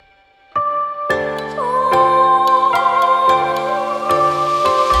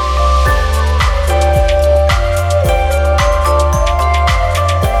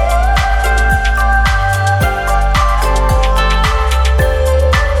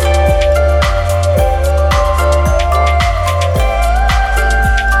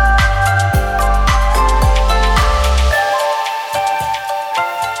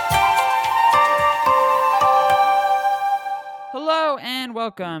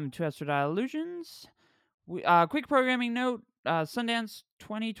welcome to Estradiol Illusions. Quick programming note, Sundance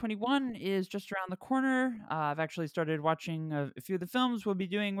 2021 is just around the corner. I've actually started watching a few of the films. We'll be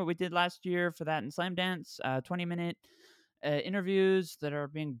doing what we did last year for that in Slam Dance, 20-minute interviews that are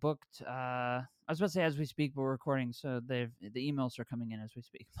being booked. I was about to say as we speak, but we're recording, so the emails are coming in as we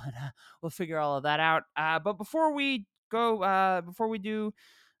speak. But we'll figure all of that out. But before we go, before we do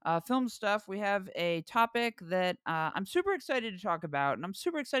film stuff, we have a topic that I'm super excited to talk about, and I'm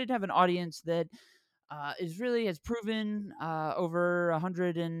super excited to have an audience that is really has proven over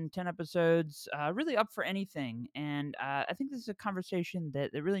 110 episodes, really up for anything. And I think this is a conversation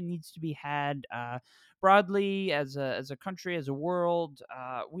that really needs to be had broadly as a country, as a world.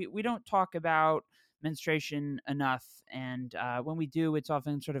 We don't talk about menstruation enough, and when we do, it's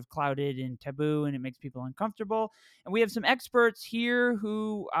often sort of clouded and taboo, and it makes people uncomfortable. And we have some experts here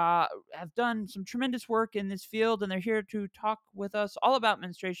who have done some tremendous work in this field, and they're here to talk with us all about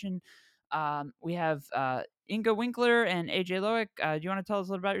menstruation. We have Inga Winkler and AJ Loic. Do you want to tell us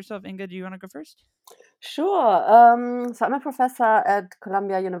a little about yourself? Inga, do you want to go first? Sure. So I'm a professor at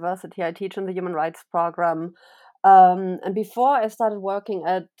Columbia University. I teach in the human rights program. And before I started working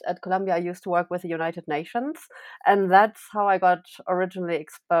at Columbia, I used to work with the United Nations. And that's how I got originally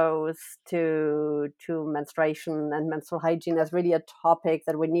exposed to menstruation and menstrual hygiene as really a topic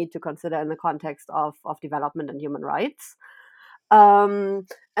that we need to consider in the context of development and human rights. And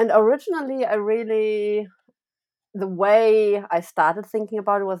originally, the way I started thinking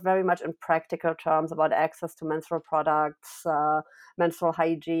about it was very much in practical terms about access to menstrual products, menstrual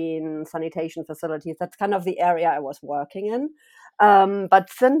hygiene, sanitation facilities. That's kind of the area I was working in. But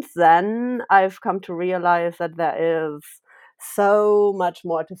since then, I've come to realize that there is so much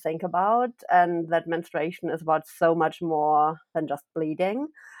more to think about, and that menstruation is about so much more than just bleeding.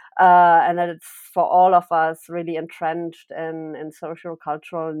 And that it's for all of us really entrenched in social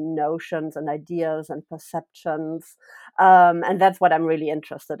cultural notions and ideas and perceptions. And that's what I'm really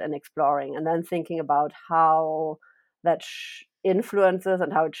interested in exploring. And then thinking about how that influences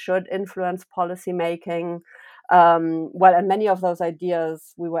and how it should influence policy making. Well, and many of those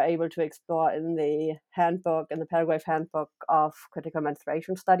ideas we were able to explore in the handbook, in the Palgrave Handbook of Critical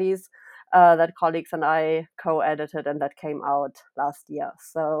Menstruation Studies, that colleagues and I co-edited, and that came out last year.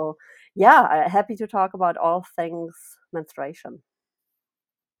 So, yeah, happy to talk about all things menstruation.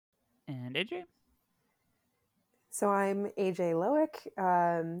 And AJ? So I'm AJ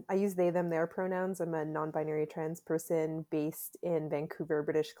Loic. I use they, them, their pronouns. I'm a non-binary trans person based in Vancouver,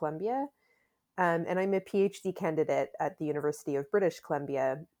 British Columbia. And I'm a PhD candidate at the University of British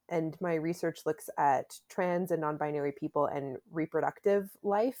Columbia. And my research looks at trans and non-binary people and reproductive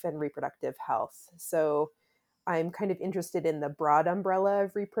life and reproductive health. So I'm kind of interested in the broad umbrella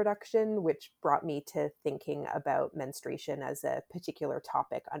of reproduction, which brought me to thinking about menstruation as a particular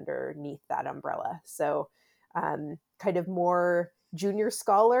topic underneath that umbrella. So kind of more junior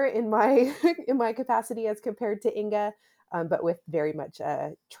scholar in my in my capacity as compared to Inga, but with very much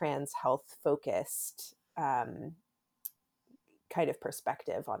a trans health focused kind of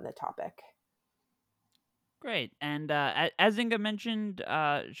perspective on the topic. Great. And as Inga mentioned,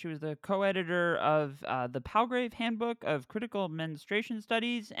 she was the co-editor of the Palgrave Handbook of Critical Menstruation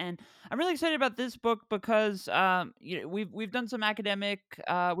Studies, and I'm really excited about this book because we've done some academic,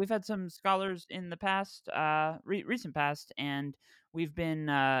 we've had some scholars in the past, recent past, and we've been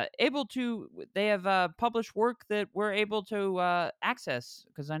able to. They have published work that we're able to access,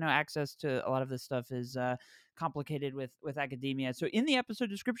 because I know access to a lot of this stuff is complicated with academia. So in the episode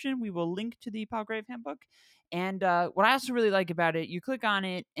description, we will link to the Palgrave Handbook. And what I also really like about it, you click on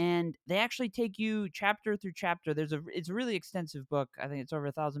it, and they actually take you chapter through chapter. It's a really extensive book. I think it's over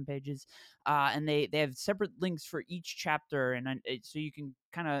 1,000 pages, and they have separate links for each chapter, and so you can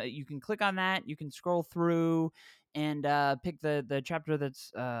you can click on that, you can scroll through, and pick the chapter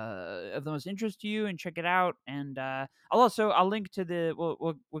that's of the most interest to you, and check it out. And I'll link to the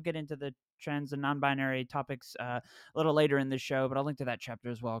we'll get into the trans and non-binary topics a little later in the show, but I'll link to that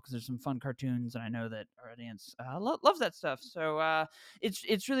chapter as well because there's some fun cartoons, and I know that our audience loves that stuff. So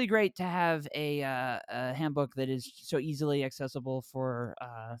it's really great to have a handbook that is so easily accessible for.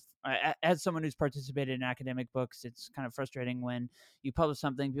 As someone who's participated in academic books, it's kind of frustrating when you publish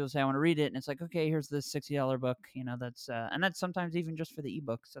something, people say I want to read it, and it's like, okay, here's this $60 book. That's and that's sometimes even just for the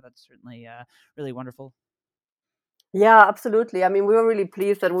ebook. So that's certainly really wonderful. Yeah, absolutely. I mean, we were really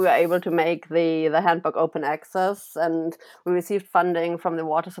pleased that we were able to make the handbook open access, and we received funding from the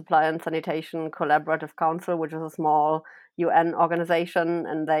Water Supply and Sanitation Collaborative Council, which is a small UN organization,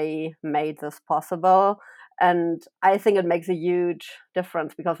 and they made this possible. And I think it makes a huge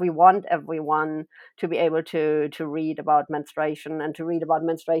difference because we want everyone to be able to read about menstruation and to read about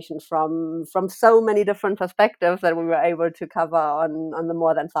menstruation from so many different perspectives that we were able to cover on the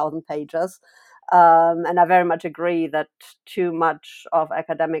more than 1,000 pages. And I very much agree that too much of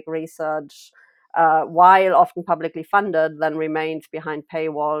academic research, while often publicly funded, then remains behind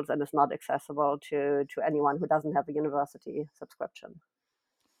paywalls and is not accessible to anyone who doesn't have a university subscription.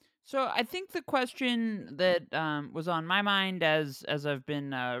 So I think the question that was on my mind as I've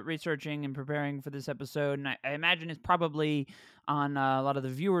been researching and preparing for this episode, and I imagine is probably on a lot of the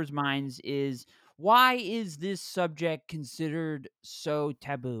viewers' minds, is why is this subject considered so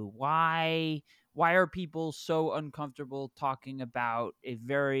taboo? Why are people so uncomfortable talking about a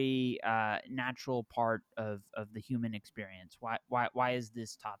very natural part of the human experience? Why is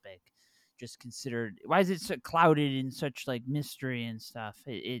this topic just considered, why is it so clouded in such like mystery and stuff?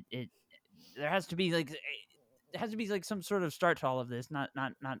 It there has to be like there has to be like some sort of start to all of this. Not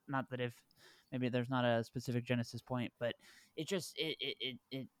that if maybe there's not a specific genesis point, but it just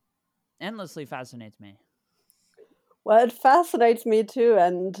it endlessly fascinates me. Well, it fascinates me too,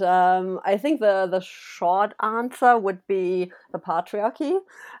 and I think the short answer would be the patriarchy,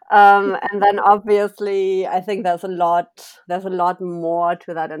 and then obviously I think there's a lot more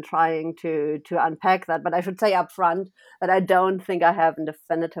to that, and trying to unpack that. But I should say upfront that I don't think I have a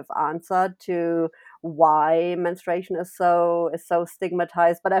definitive answer to why menstruation is so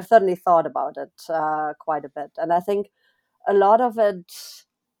stigmatized. But I've certainly thought about it quite a bit, and I think a lot of it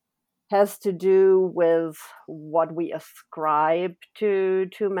has to do with what we ascribe to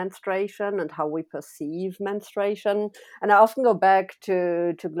menstruation and how we perceive menstruation. And I often go back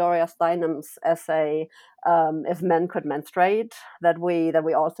to Gloria Steinem's essay, "If Men Could Menstruate," that we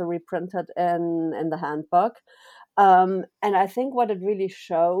also reprinted in the handbook. And I think what it really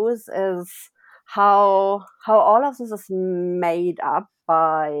shows is how all of this is made up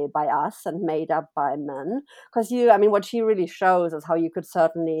by us and made up by men. Because I mean, what she really shows is how you could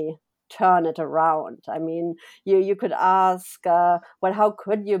certainly turn it around. I mean, you could ask, well, how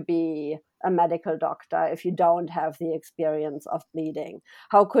could you be a medical doctor if you don't have the experience of bleeding?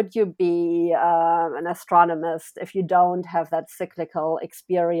 How could you be an astronomist if you don't have that cyclical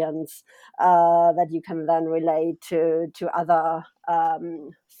experience that you can then relate to other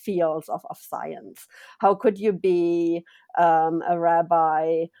fields of science? How could you be a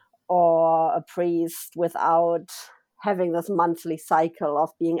rabbi or a priest without having this monthly cycle of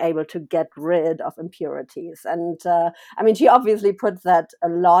being able to get rid of impurities? And I mean, she obviously put that a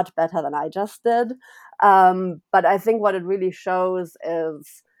lot better than I just did. But I think what it really shows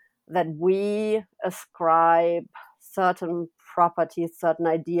is that we ascribe certain properties, certain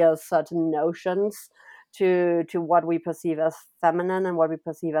ideas, certain notions to what we perceive as feminine and what we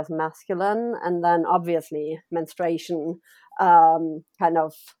perceive as masculine, and then obviously menstruation kind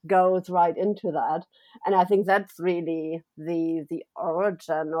of goes right into that. And I think that's really the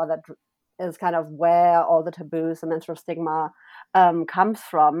origin, or that is kind of where all the taboos and menstrual stigma comes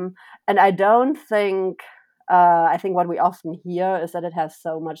from. And I think what we often hear is that it has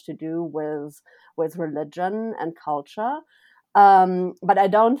so much to do with religion and culture. But I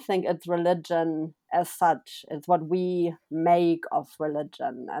don't think it's religion as such. It's what we make of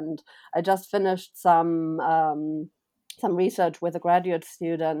religion. And I just finished some research with a graduate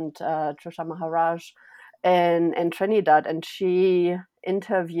student, Trisha Maharaj, in Trinidad, and she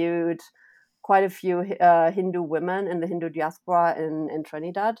interviewed quite a few Hindu women in the Hindu diaspora in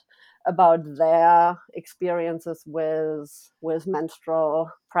Trinidad about their experiences with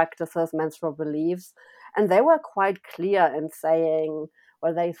menstrual practices, menstrual beliefs, and they were quite clear in saying,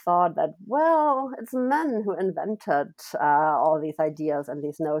 well, they thought that, well, it's men who invented all these ideas and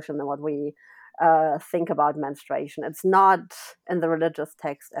these notions and what we think about menstruation. It's not in the religious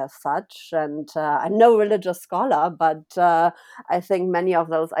text as such, and I'm no religious scholar, but I think many of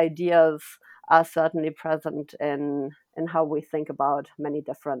those ideas are certainly present in how we think about many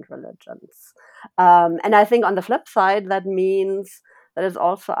different religions. And I think on the flip side, that means that it's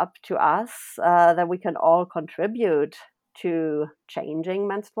also up to us, that we can all contribute to changing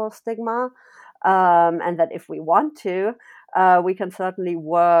menstrual stigma, and that if we want to, we can certainly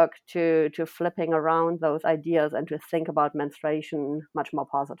work to flipping around those ideas and to think about menstruation much more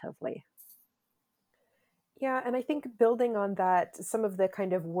positively. Yeah, and I think building on that, some of the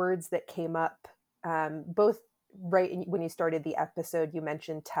kind of words that came up, both when you started the episode, you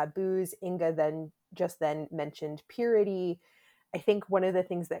mentioned taboos. Inga then mentioned purity. I think one of the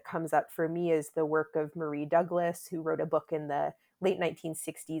things that comes up for me is the work of Marie Douglas, who wrote a book in the late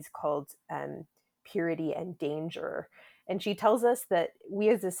 1960s called Purity and Danger. And she tells us that we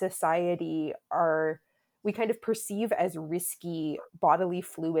as a society are we kind of perceive as risky bodily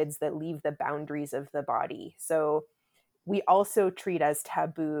fluids that leave the boundaries of the body. So we also treat as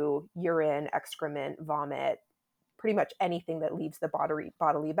taboo urine, excrement, vomit, pretty much anything that leaves the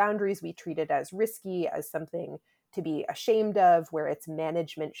bodily boundaries. We treat it as risky, as something to be ashamed of, where its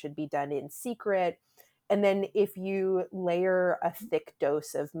management should be done in secret. And then if you layer a thick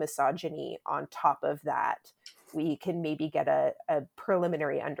dose of misogyny on top of that, we can maybe get a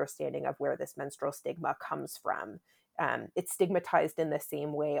preliminary understanding of where this menstrual stigma comes from. It's stigmatized in the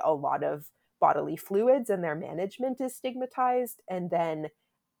same way a lot of bodily fluids and their management is stigmatized. And then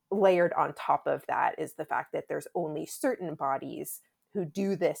layered on top of that is the fact that there's only certain bodies who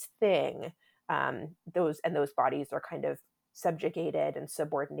do this thing. Those bodies are kind of subjugated and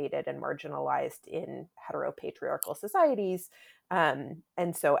subordinated and marginalized in heteropatriarchal societies.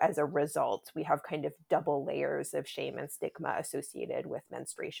 And so as a result, we have kind of double layers of shame and stigma associated with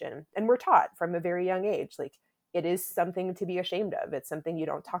menstruation. And we're taught from a very young age, like, it is something to be ashamed of. It's something you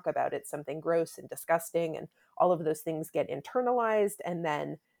don't talk about. It's something gross and disgusting. And all of those things get internalized. And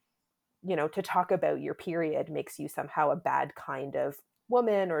then, to talk about your period makes you somehow a bad kind of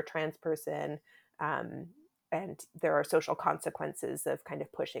woman or trans person. Um, and there are social consequences of kind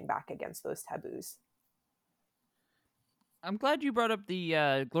of pushing back against those taboos. I'm glad you brought up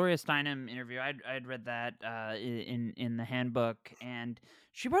the Gloria Steinem interview. I'd read that in the handbook, and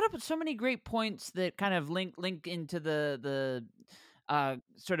she brought up so many great points that kind of link into the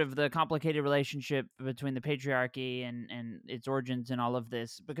sort of the complicated relationship between the patriarchy and its origins and all of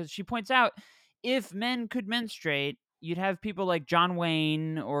this. Because she points out, if men could menstruate, you'd have people like John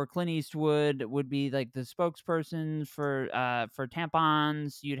Wayne or Clint Eastwood would be like the spokespersons for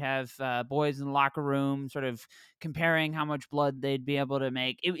tampons. You'd have boys in the locker room sort of comparing how much blood they'd be able to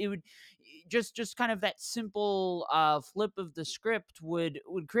make. It would just kind of that simple flip of the script would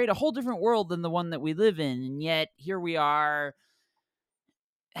create a whole different world than the one that we live in. And yet here we are,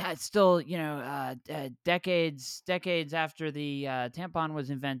 it's still, decades after the tampon was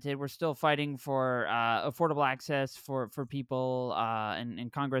invented. We're still fighting for affordable access for people, and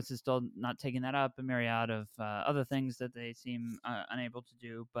Congress is still not taking that up. A myriad of other things that they seem unable to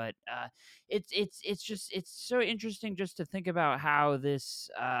do. But it's so interesting just to think about how this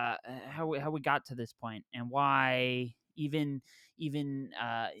how we got to this point, and why even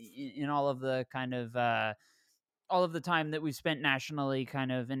in all of the kind of all of the time that we've spent nationally,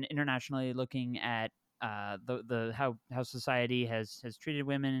 kind of, and internationally, looking at the how society has treated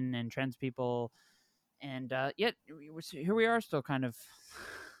women and trans people, and yet here we are still kind of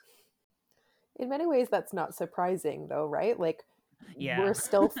In many ways, that's not surprising, though, right? Like, yeah. we're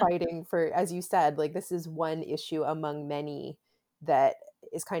still fighting for, as you said, like, this is one issue among many that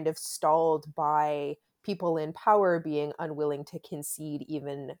is kind of stalled by people in power being unwilling to concede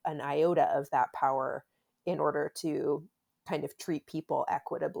even an iota of that power in order to kind of treat people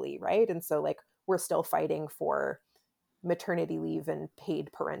equitably, right? And so, like, we're still fighting for maternity leave and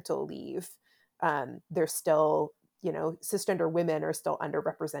paid parental leave. There's still, cisgender women are still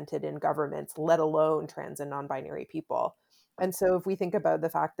underrepresented in governments, let alone trans and non-binary people. And so if we think about the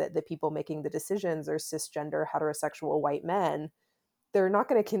fact that the people making the decisions are cisgender heterosexual white men, they're not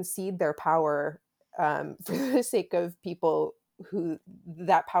going to concede their power for the sake of people who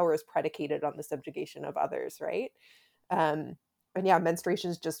that power is predicated on the subjugation of others, right? Um, and yeah,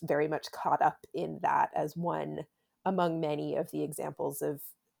 menstruation is just very much caught up in that as one among many of the examples of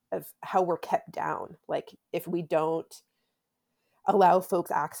how we're kept down. Like, if we don't allow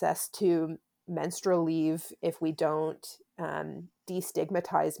folks access to menstrual leave, if we don't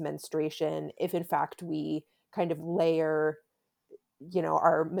destigmatize menstruation, if in fact we kind of layer,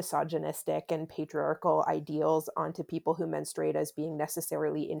 our misogynistic and patriarchal ideals onto people who menstruate as being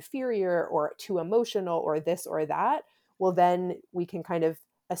necessarily inferior or too emotional or this or that, well, then we can kind of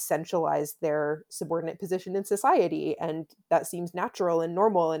essentialize their subordinate position in society. And that seems natural and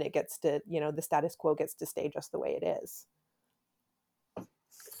normal. And it gets to, the status quo gets to stay just the way it is.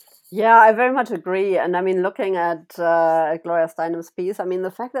 Yeah, I very much agree. And I mean, looking at Gloria Steinem's piece, I mean,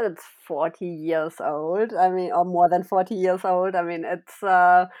 the fact that it's 40 years old, I mean, or more than 40 years old, I mean,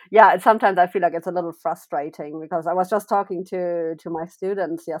 yeah, it's sometimes I feel like it's a little frustrating because I was just talking to my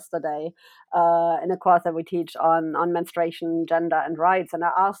students yesterday in a course that we teach on menstruation, gender, and rights. And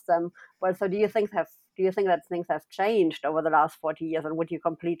I asked them, well, so do you think that things have changed over the last 40 years? And would you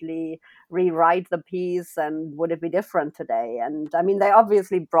completely rewrite the piece, and would it be different today? And I mean, they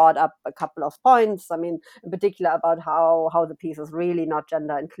obviously brought up a couple of points. I mean, in particular about how the piece is really not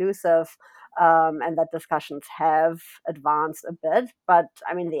gender inclusive, and that discussions have advanced a bit. But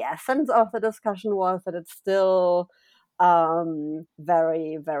I mean, the essence of the discussion was that it's still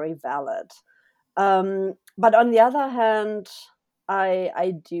very, very valid. But on the other hand,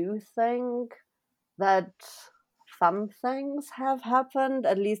 I do think that some things have happened,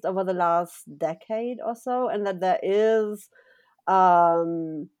 at least over the last decade or so, and that there is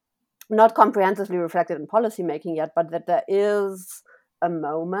um, not comprehensively reflected in policymaking yet, but that there is a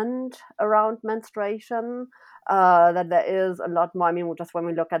moment around menstruation. That there is a lot more. I mean, just when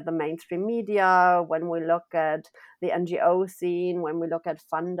we look at the mainstream media, when we look at the NGO scene, when we look at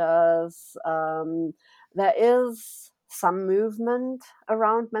funders, there is some movement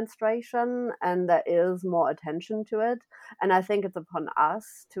around menstruation and there is more attention to it. And I think it's upon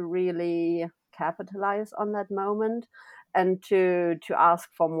us to really capitalize on that moment and to ask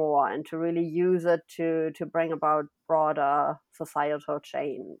for more and to really use it to bring about broader societal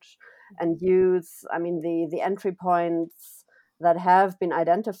change and use, I mean, the entry points that have been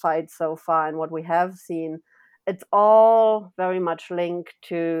identified so far and what we have seen, it's all very much linked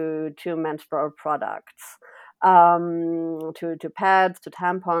to menstrual products, to pads, to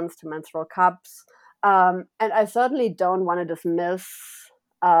tampons, to menstrual cups, and I certainly don't want to dismiss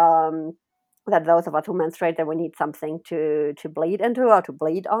um, that those of us who menstruate that we need something to bleed into or to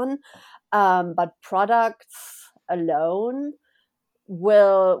bleed on. But products alone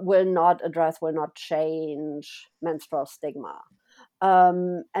will not address, will not change menstrual stigma.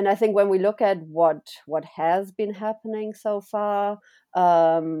 And I think when we look at what has been happening so far,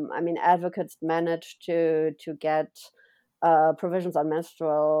 I mean, advocates managed to get provisions on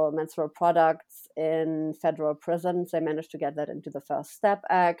menstrual products in federal prisons. They managed to get that into the First Step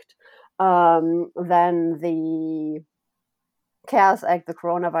Act. Then the CARES Act, the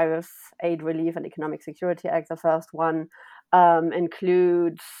Coronavirus Aid Relief and Economic Security Act, the first one,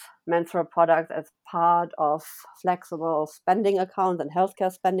 includes menstrual products as part of flexible spending accounts and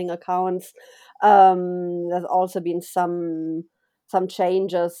healthcare spending accounts. There's also been some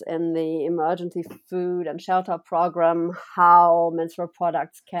changes in the emergency food and shelter program, how menstrual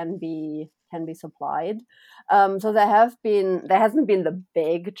products can be supplied. So there hasn't been the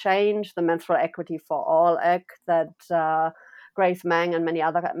big change, the Menstrual Equity for All Act that Grace Meng and many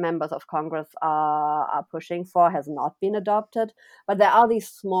other members of Congress are pushing for has not been adopted. But there are these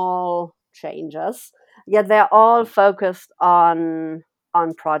small changes, yet they're all focused on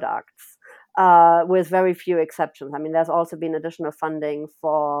products. With very few exceptions. I mean, there's also been additional funding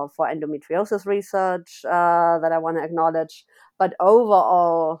for endometriosis research that I want to acknowledge. But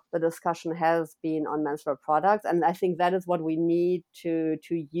overall, the discussion has been on menstrual products, and I think that is what we need to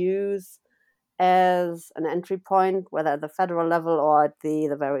use as an entry point, whether at the federal level or at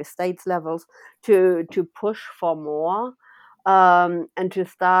the various states levels, to push for more, and to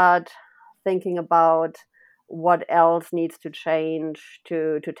start thinking about what else needs to change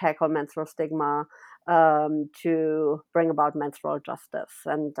to tackle menstrual stigma, to bring about menstrual justice.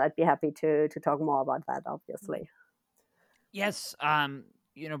 And I'd be happy to talk more about that, obviously. Yes.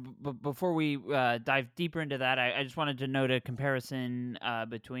 Before we dive deeper into that, I just wanted to note a comparison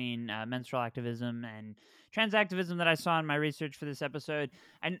between menstrual activism and trans activism that I saw in my research for this episode.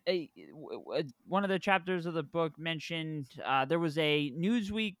 And one of the chapters of the book mentioned there was a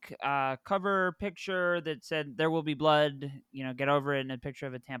Newsweek cover picture that said "There will be blood." Get over it, and a picture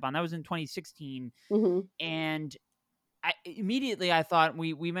of a tampon. That was in 2016, Hmm. and I thought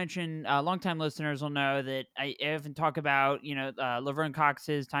we mentioned longtime listeners will know that I often talk about Laverne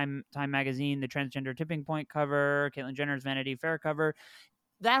Cox's Time magazine, the transgender tipping point cover, Caitlyn Jenner's Vanity Fair cover.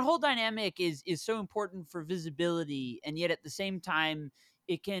 That whole dynamic is so important for visibility, and yet at the same time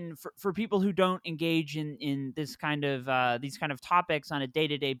it can for people who don't engage in this kind of these kind of topics on a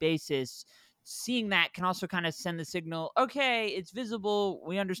day-to-day basis, seeing that can also kind of send the signal, okay, it's visible,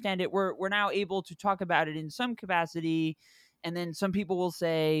 we understand it, we're now able to talk about it in some capacity. And then some people will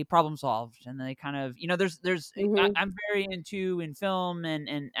say problem solved, and they kind of there's Hmm. I'm very into in film and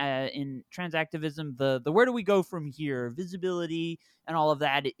in trans activism, the where do we go from here, visibility and all of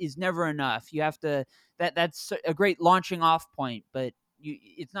that is never enough. You have to that's a great launching off point, but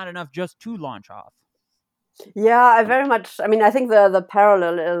it's not enough just to launch off. Yeah, I very much. I mean, I think the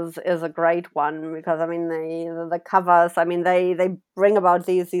parallel is a great one because I mean the covers. I mean they bring about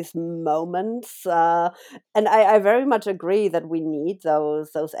these moments, and I very much agree that we need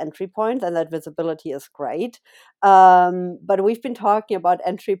those entry points and that visibility is great. But we've been talking about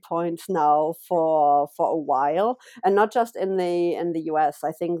entry points now for a while, and not just in the U.S.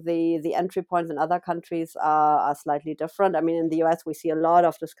 I think the entry points in other countries are slightly different. I mean, in the U.S. we see a lot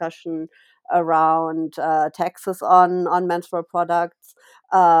of discussion around taxes on menstrual products.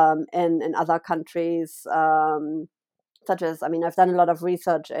 In other countries, such as, I mean, I've done a lot of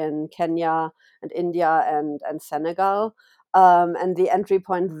research in Kenya and India and Senegal, and the entry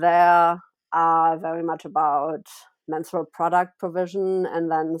point there are very much about menstrual product provision and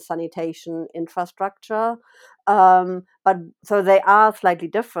then sanitation infrastructure. But so they are slightly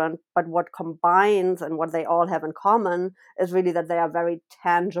different, but what combines and what they all have in common is really that they are very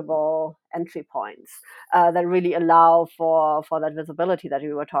tangible entry points that really allow for that visibility that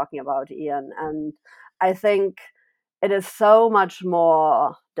you were talking about, Ian. And I think it is so much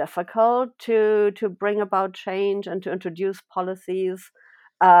more difficult to bring about change and to introduce policies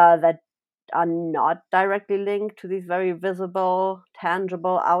that are not directly linked to these very visible,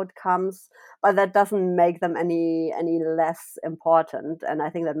 tangible outcomes, but that doesn't make them any less important. And I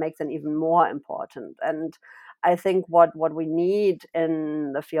think that makes them even more important. And I think what we need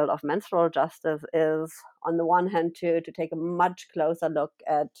in the field of menstrual justice is, on the one hand, to take a much closer look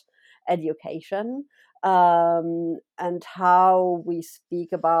at education and how we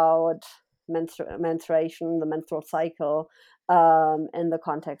speak about menstruation, the menstrual cycle, in the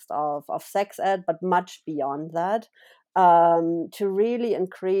context of sex ed, but much beyond that, to really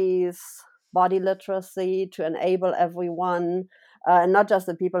increase body literacy, to enable everyone, and not just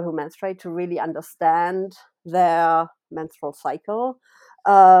the people who menstruate, to really understand their menstrual cycle,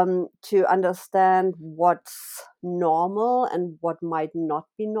 to understand what's normal and what might not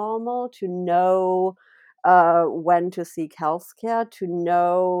be normal, to know when to seek healthcare, to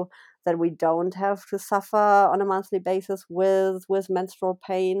know that we don't have to suffer on a monthly basis with menstrual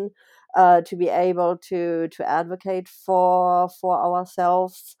pain, to be able to advocate for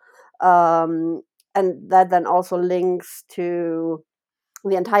ourselves, um, and that then also links to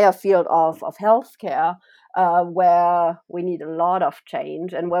the entire field of healthcare, where we need a lot of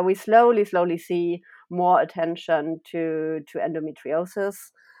change and where we slowly see more attention to endometriosis,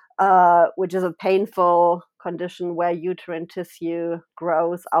 which is a painful condition where uterine tissue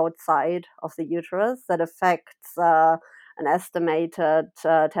grows outside of the uterus that affects an estimated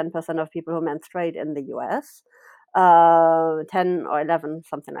 10% of people who menstruate in the US. 10 or 11,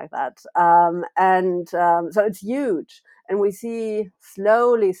 something like that. So it's huge, and we see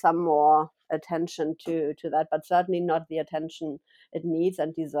slowly some more attention to that, but certainly not the attention it needs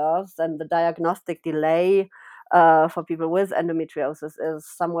and deserves. And the diagnostic delay for people with endometriosis is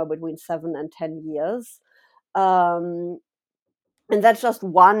somewhere between 7 and 10 years. Um, and that's just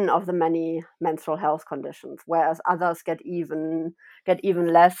one of the many menstrual health conditions, whereas others get even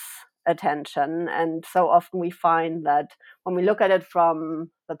less attention. And so often we find that when we look at it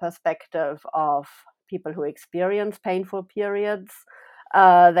from the perspective of people who experience painful periods,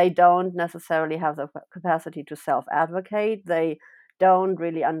 they don't necessarily have the capacity to self-advocate. They don't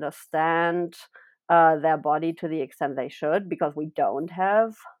really understand their body to the extent they should, because we don't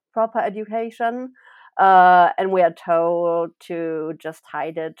have proper education, and we are told to just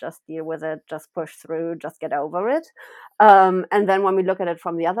hide it, just deal with it, just push through, just get over it. And then when we look at it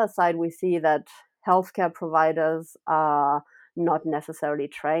from the other side, we see that healthcare providers are not necessarily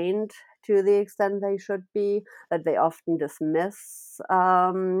trained to the extent they should be, that they often dismiss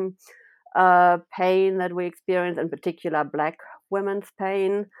pain that we experience, in particular Black women's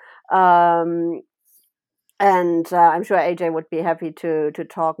pain. Um, and I'm sure AJ would be happy to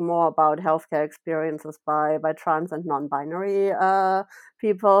talk more about healthcare experiences by trans and non-binary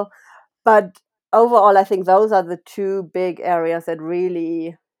people. But overall, I think those are the two big areas that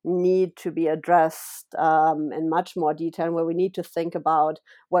really need to be addressed in much more detail, where we need to think about,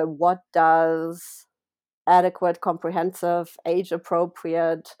 well, what does adequate, comprehensive, age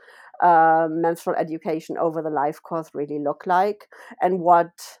appropriate menstrual education over the life course really look like? And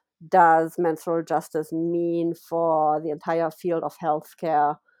what does menstrual justice mean for the entire field of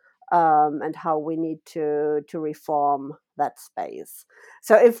healthcare, and how we need to reform that space?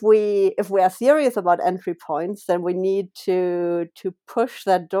 So if we are serious about entry points, then we need to push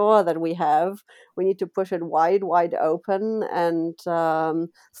that door that we have. We need to push it wide open, and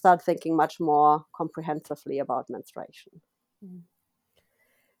start thinking much more comprehensively about menstruation. Mm.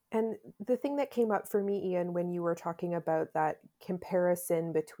 And the thing that came up for me, Ian, when you were talking about that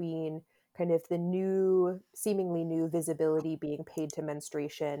comparison between kind of the new, seemingly new visibility being paid to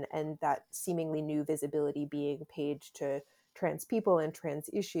menstruation and that seemingly new visibility being paid to trans people and trans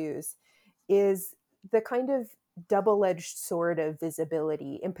issues, is the kind of double edged sword of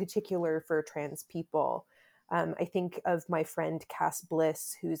visibility, in particular for trans people. I think of my friend Cass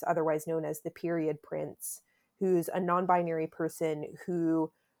Bliss, who's otherwise known as the Period Prince, who's a non binary person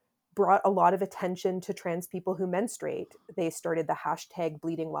who brought a lot of attention to trans people who menstruate. They started the hashtag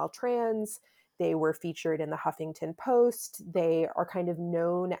bleeding while trans. They were featured in the Huffington Post. They are kind of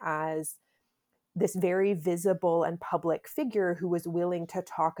known as this very visible and public figure who was willing to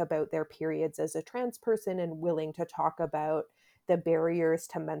talk about their periods as a trans person and willing to talk about the barriers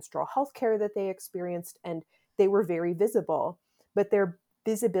to menstrual health care that they experienced, and they were very visible. But their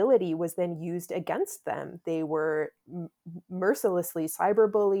visibility was then used against them. They were mercilessly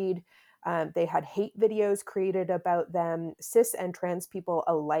cyberbullied. They had hate videos created about them. Cis and trans people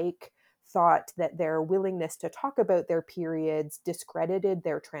alike thought that their willingness to talk about their periods discredited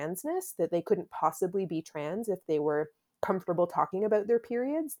their transness, that they couldn't possibly be trans if they were comfortable talking about their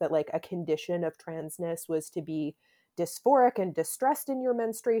periods, that like a condition of transness was to be dysphoric and distressed in your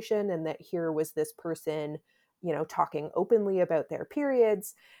menstruation, and that here was this person, you know, talking openly about their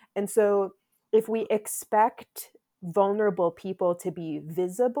periods. And so if we expect vulnerable people to be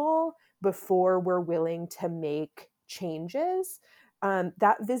visible before we're willing to make changes,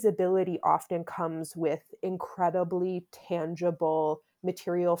 that visibility often comes with incredibly tangible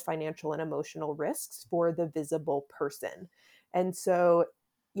material, financial, and emotional risks for the visible person. And so,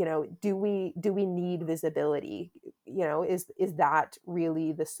 you know, do we need visibility? You know, is that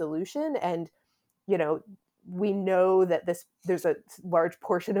really the solution? And you know, we know that there's a large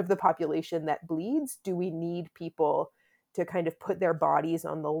portion of the population that bleeds. Do we need people to kind of put their bodies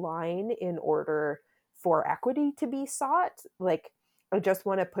on the line in order for equity to be sought? Like, I just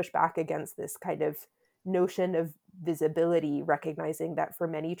want to push back against this kind of notion of visibility, recognizing that for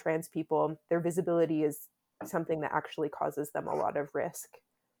many trans people, their visibility is something that actually causes them a lot of risk.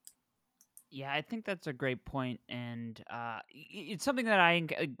 Yeah, I think that's a great point, and it's something that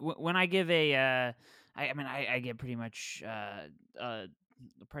when I give I mean, I get pretty much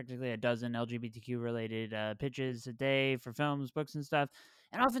practically a dozen LGBTQ related pitches a day for films, books, and stuff,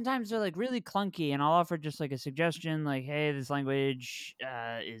 and oftentimes they're like really clunky, and I'll offer just like a suggestion, like, "Hey, this language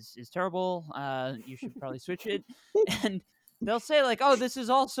is terrible. You should probably switch it," and they'll say like, "Oh, this is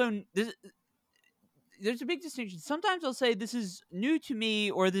also this." There's a big distinction. Sometimes they'll say this is new to me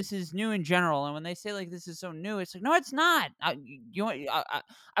or this is new in general, and when they say like this is so new, it's like no, it's not.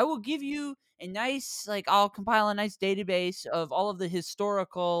 I will give you a nice like I'll compile a nice database of all of the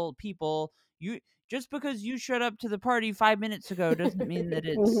historical people. You just because you showed up to the party 5 minutes ago doesn't mean that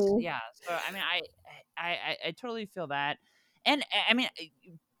it's Mhm. yeah. So I mean, I totally feel that, and I mean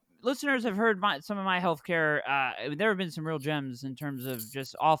listeners have heard some of my healthcare. There have been some real gems in terms of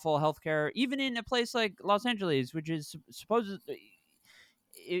just awful healthcare, even in a place like Los Angeles, which is supposed.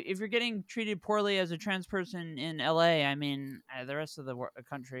 If you're getting treated poorly as a trans person in LA, I mean, the rest of the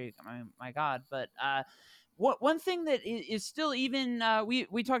country, I mean, my God. But one thing that is still even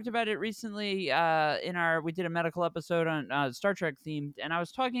we talked about it recently in our we did a medical episode on Star Trek themed, and I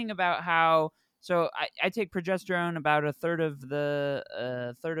was talking about how I take progesterone about a third of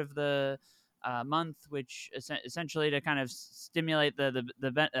the month, which essentially to kind of stimulate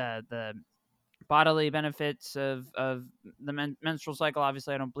the bodily benefits of the menstrual cycle.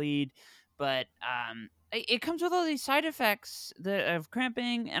 Obviously, I don't bleed, but it comes with all these side effects of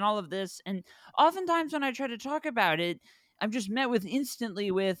cramping and all of this. And oftentimes, when I try to talk about it, I'm just met with instantly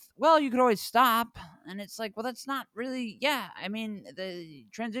with, "Well, you could always stop," and it's like, well, that's not really. Yeah, I mean, the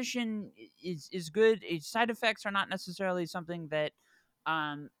transition is good. Side effects are not necessarily something that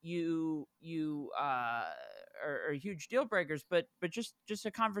you are huge deal breakers, but just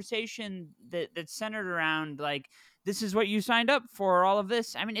a conversation that's centered around like this is what you signed up for, all of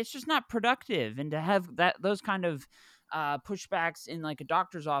this. I mean, it's just not productive, and to have those kind of pushbacks in like a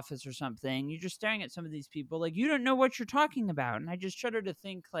doctor's office or something, you're just staring at some of these people like you don't know what you're talking about. And I just shudder to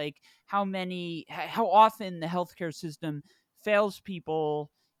think like how often the healthcare system fails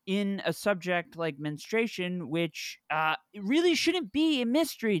people in a subject like menstruation, which it really shouldn't be a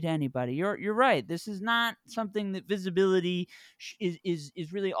mystery to anybody. You're right. This is not something that visibility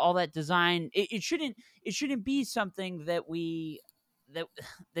is really all that designed. It shouldn't be something that we that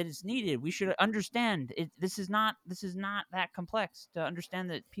that is needed. We should understand it. This is not that complex to understand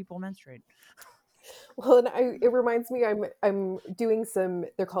that people menstruate. Well, and it reminds me, I'm doing some.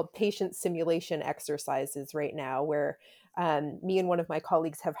 They're called patient simulation exercises right now, where me and one of my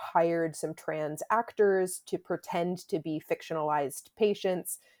colleagues have hired some trans actors to pretend to be fictionalized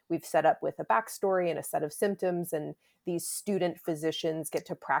patients. We've set up with a backstory and a set of symptoms, and these student physicians get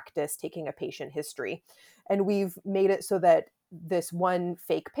to practice taking a patient history. And we've made it so that this one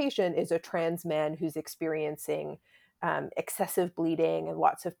fake patient is a trans man who's experiencing excessive bleeding and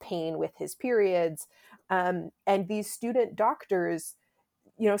lots of pain with his periods. And these student doctors,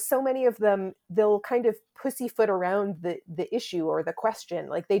 you know, so many of them, they'll kind of pussyfoot around the issue or the question.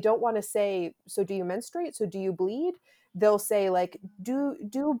 Like they don't want to say, so do you menstruate? So do you bleed? They'll say like,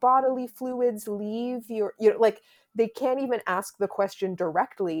 do bodily fluids leave your, you know, like they can't even ask the question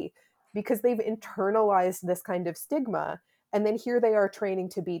directly because they've internalized this kind of stigma. And then here they are training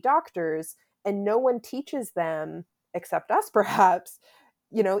to be doctors, and no one teaches them except us perhaps,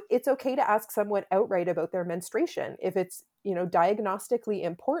 it's okay to ask someone outright about their menstruation if it's, diagnostically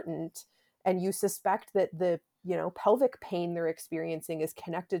important, and you suspect that the, pelvic pain they're experiencing is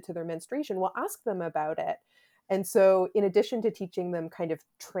connected to their menstruation. Well, ask them about it. And so, in addition to teaching them kind of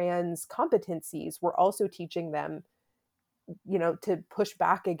trans competencies, we're also teaching them, to push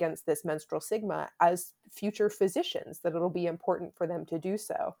back against this menstrual stigma as future physicians, that it'll be important for them to do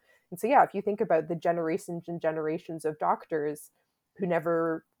so. And so, yeah, if you think about the generations and generations of doctors who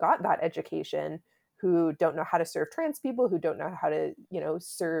never got that education, who don't know how to serve trans people, who don't know how to,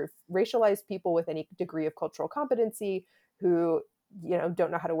 serve racialized people with any degree of cultural competency, who,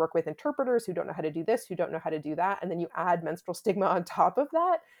 don't know how to work with interpreters, who don't know how to do this, who don't know how to do that. And then you add menstrual stigma on top of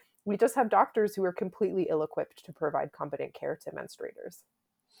that, we just have doctors who are completely ill-equipped to provide competent care to menstruators.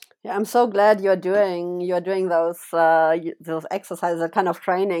 Yeah, I'm so glad you're doing those exercises, that kind of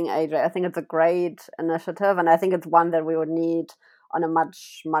training, AJ. I think it's a great initiative, and I think it's one that we would need on a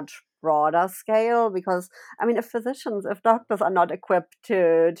much broader scale. Because I mean, if doctors are not equipped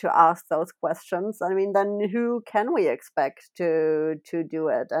to ask those questions, I mean, then who can we expect to do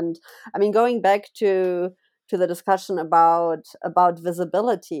it? And I mean, going back to the discussion about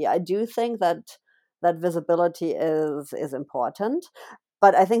visibility, I do think that visibility is important,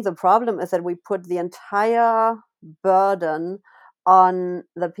 but I think the problem is that we put the entire burden on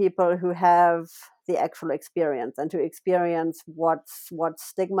the people who have the actual experience and to experience what's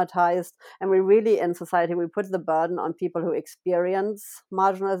stigmatized. And we really, in society, we put the burden on people who experience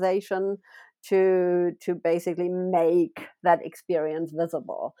marginalization to basically make that experience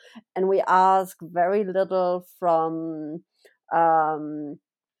visible. And we ask very little from um,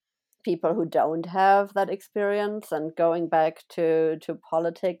 people who don't have that experience. And going back to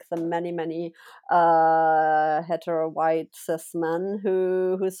politics, the many hetero white cis men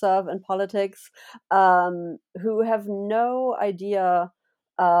who serve in politics, who have no idea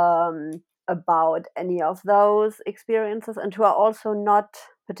um, about any of those experiences, and who are also not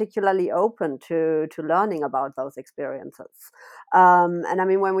particularly open to learning about those experiences. And I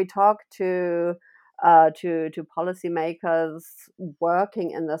mean, when we talk to policymakers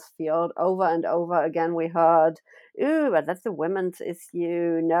working in this field, over and over again, we heard, "Ooh, but that's a women's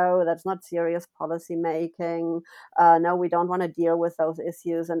issue. No, that's not serious policy making. No, we don't want to deal with those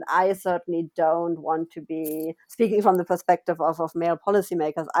issues." And I certainly don't want to be speaking from the perspective of male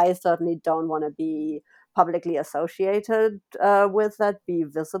policymakers. I certainly don't want to be publicly associated with that, be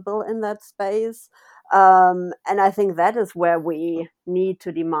visible in that space. And I think that is where we need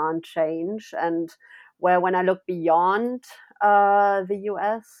to demand change, and where, when I look beyond the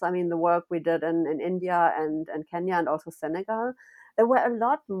US, I mean, the work we did in India and Kenya and also Senegal, there were a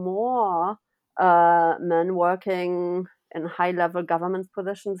lot more men working in high level government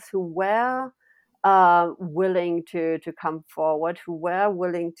positions who were willing to come forward, who were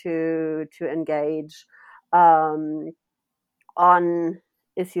willing to engage um, on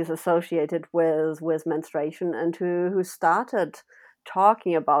issues associated with menstruation, and who started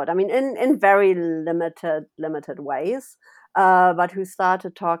talking about, I mean, in very limited ways, but who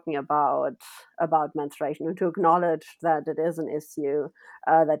started talking about menstruation, and to acknowledge that it is an issue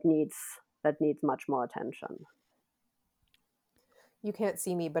that needs much more attention. You can't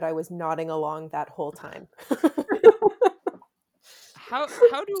see me, but I was nodding along that whole time. How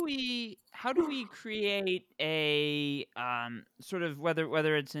do we create a sort of,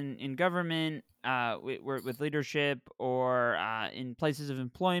 whether it's in government, with leadership, or in places of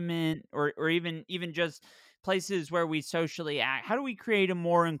employment, or even just places where we socially act, how do we create a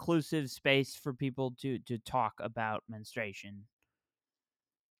more inclusive space for people to talk about menstruation?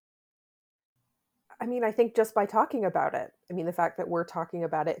 I mean, I think just by talking about it, I mean, the fact that we're talking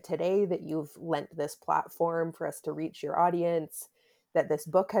about it today, that you've lent this platform for us to reach your audience, that this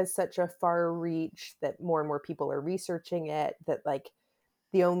book has such a far reach, that more and more people are researching it, that like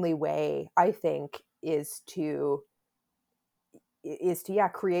the only way I think is to yeah,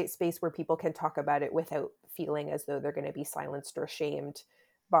 create space where people can talk about it without feeling as though they're going to be silenced or shamed,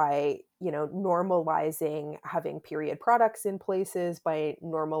 by normalizing having period products in places, by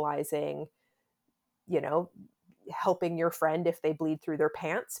normalizing, you know helping your friend if they bleed through their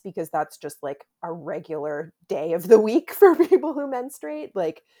pants, because that's just like a regular day of the week for people who menstruate.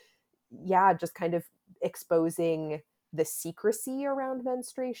 Like, yeah, just kind of exposing the secrecy around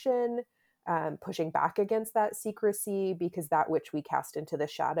menstruation, pushing back against that secrecy, because that which we cast into the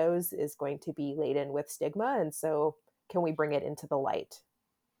shadows is going to be laden with stigma. And so, can we bring it into the light?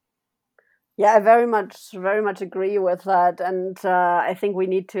 Yeah, I very much agree with that, and I think we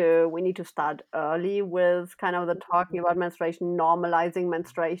need to start early with kind of the talking about menstruation, normalizing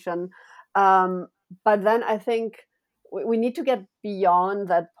menstruation. But then I think we need to get beyond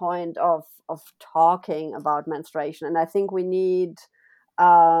that point of talking about menstruation, and I think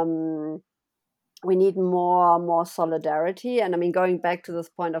um, we need more solidarity. And I mean, going back to this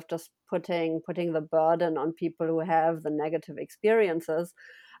point of just putting the burden on people who have the negative experiences,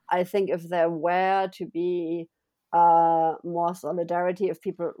 I think if there were to be more solidarity, if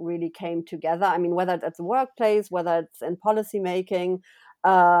people really came together, I mean, whether it's at the workplace, whether it's in policy making.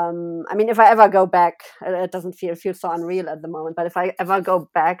 I mean, if I ever go back, it doesn't feel so unreal at the moment. But if I ever go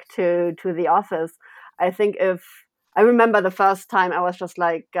back to the office, I think if I remember the first time, I was just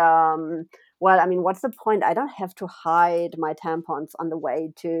like, well, I mean, what's the point? I don't have to hide my tampons on the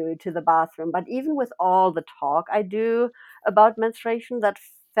way to the bathroom. But even with all the talk I do about menstruation, that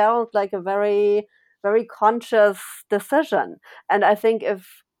felt like a very conscious decision. And I think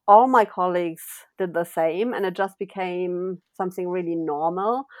if all my colleagues did the same and it just became something really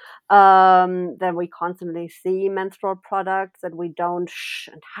normal, then we constantly see menstrual products and we don't shh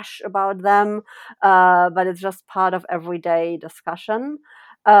and hush about them, but it's just part of everyday discussion.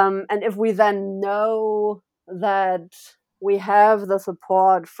 And if we then know that we have the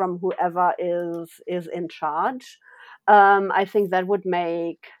support from whoever is in charge, I think that would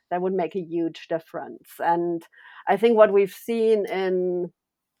make a huge difference. And I think what we've seen in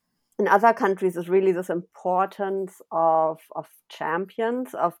other countries is really this importance of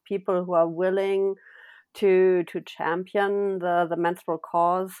champions, of people who are willing to champion the menstrual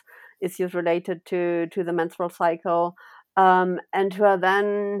cause, issues related to the menstrual cycle, and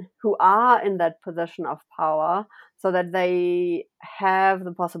who are in that position of power, so that they have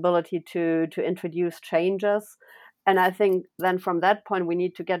the possibility to introduce changes. And I think then from that point we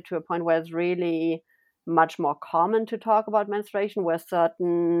need to get to a point where it's really much more common to talk about menstruation, where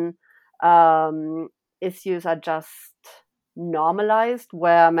certain um, issues are just normalized,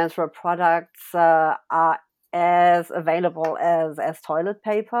 where menstrual products are as available as toilet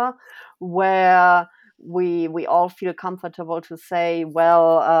paper, where we all feel comfortable to say,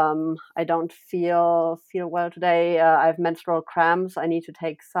 well, I don't feel well today. I have menstrual cramps. I need to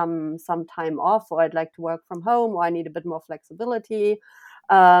take some time off, or I'd like to work from home, or I need a bit more flexibility,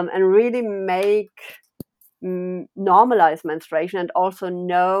 and really make normalize menstruation, and also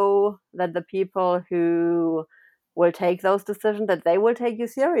know that the people who will take those decisions, that they will take you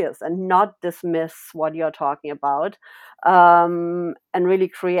serious and not dismiss what you're talking about, and really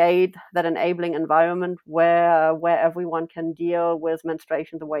create that enabling environment where everyone can deal with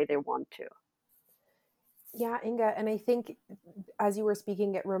menstruation the way they want to. Yeah, Inga, and I think as you were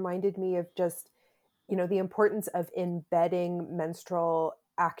speaking, it reminded me of just, the importance of embedding menstrual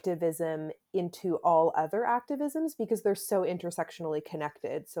activism into all other activisms because they're so intersectionally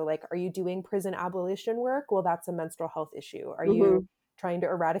connected. So, like, are you doing prison abolition work? Well, that's a menstrual health issue. Are you Hmm. trying to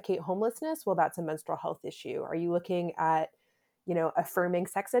eradicate homelessness? Well, that's a menstrual health issue. Are you looking at, affirming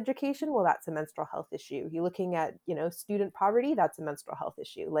sex education? Well, that's a menstrual health issue. You looking at, student poverty? That's a menstrual health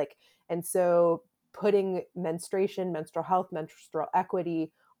issue. Like, and so putting menstruation, menstrual health, menstrual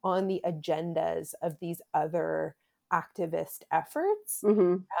equity on the agendas of these other activist efforts,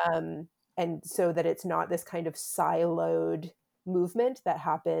 Hmm. um, and so that it's not this kind of siloed movement that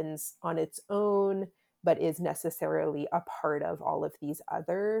happens on its own but is necessarily a part of all of these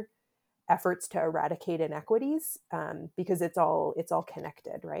other efforts to eradicate inequities, because it's all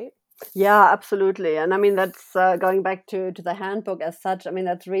connected, right? Yeah, absolutely. And I mean, that's going back to the handbook as such. I mean,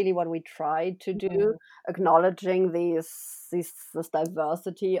 that's really what we try to do, Mhm. acknowledging this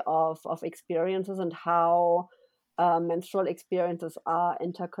diversity of experiences, and how menstrual experiences are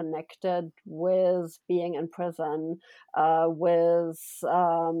interconnected with being in prison, with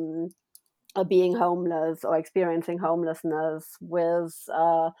being homeless or experiencing homelessness, with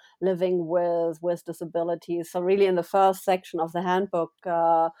living with disabilities. So really, in the first section of the handbook,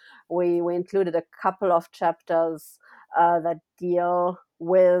 we included a couple of chapters that deal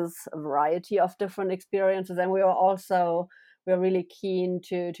with a variety of different experiences, and we were really keen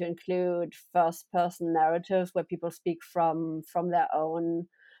to include first person narratives where people speak from their own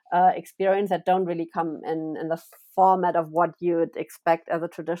experience, that don't really come in the format of what you'd expect as a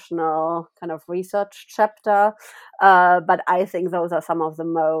traditional kind of research chapter. But I think those are some of the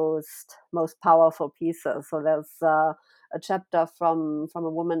most powerful pieces. So there's a chapter from a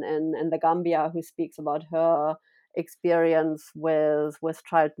woman in the Gambia who speaks about her experience with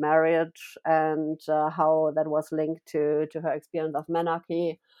child marriage, and how that was linked to her experience of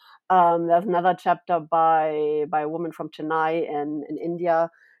menarche. There's another chapter by a woman from Chennai in India,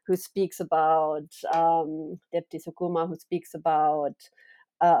 who speaks about Depti Sukuma, who speaks about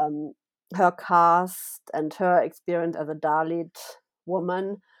um, her caste and her experience as a Dalit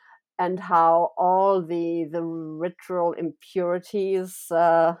woman. and how all the ritual impurities,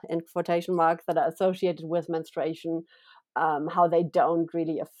 in quotation marks, that are associated with menstruation, how they don't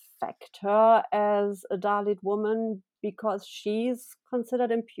really affect her as a Dalit woman because she's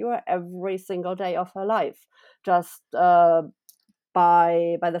considered impure every single day of her life, just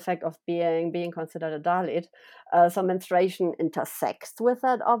by the fact of being considered a Dalit. So menstruation intersects with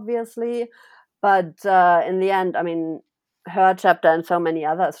that, obviously, but in the end, I mean, her chapter and so many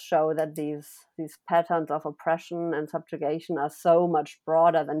others show that these patterns of oppression and subjugation are so much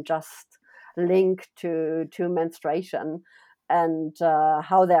broader than just linked to menstruation, and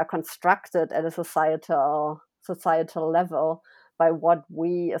how they are constructed at a societal level by what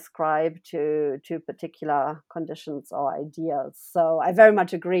we ascribe to particular conditions or ideas. So I very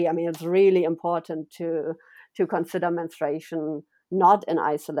much agree. I mean, it's really important to consider menstruation not in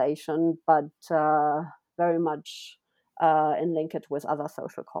isolation, but very much in linkage with other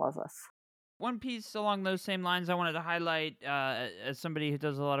social causes. One piece along those same lines I wanted to highlight, as somebody who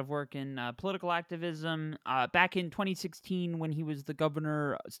does a lot of work in political activism. Back in 2016, when he was the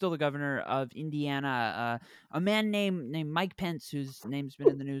governor, still the governor of Indiana, a man named Mike Pence, whose name's been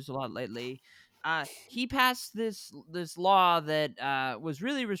in the news a lot lately, he passed this law that was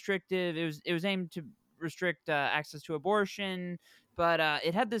really restrictive. It was aimed to restrict access to abortion, but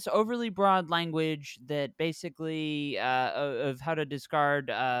it had this overly broad language that basically of how to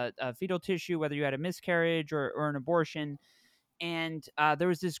discard fetal tissue, whether you had a miscarriage or an abortion. And there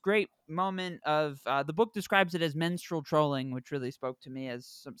was this great moment of the book describes it as menstrual trolling, which really spoke to me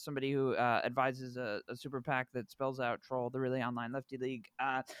as somebody who advises a super PAC that spells out troll, the really online lefty league.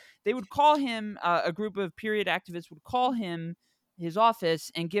 They would call him, a group of period activists would call him his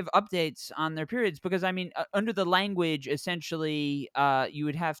office and give updates on their periods, because I mean, under the language, essentially you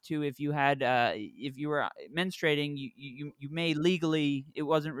would have to, if you were menstruating, you may legally, it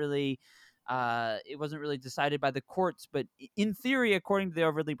wasn't really decided by the courts, but in theory, according to the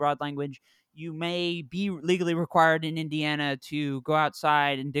overly broad language, you may be legally required in Indiana to go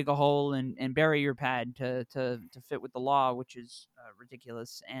outside and dig a hole and bury your pad to fit with the law, which is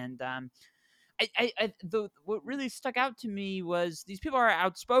ridiculous. And what really stuck out to me was these people are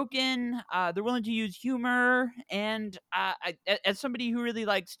outspoken. They're willing to use humor, and as somebody who really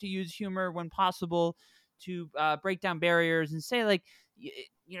likes to use humor when possible to break down barriers and say, like,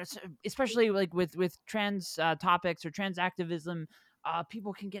 especially like with trans topics or trans activism.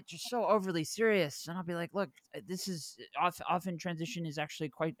 People can get just so overly serious, and I'll be like, "Look, this is often transition is actually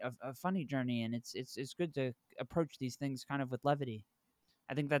quite a funny journey, and it's good to approach these things kind of with levity."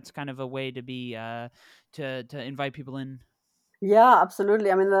 I think that's kind of a way to be to invite people in. Yeah, absolutely.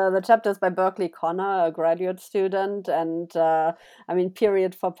 I mean, the chapter is by Berkeley Connor, a graduate student, and I mean,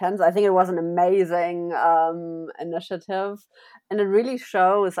 period for pens. I think it was an amazing initiative, and it really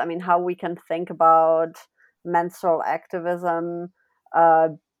shows. I mean, how we can think about menstrual activism uh,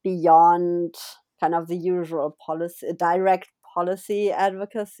 beyond kind of the usual policy, direct policy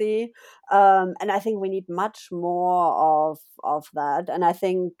advocacy, and I think we need much more of that. And I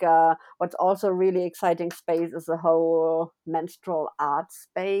think. What's also really exciting space is the whole menstrual art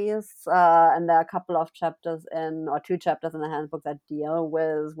space, and there are a couple of chapters in, or two chapters in the handbook that deal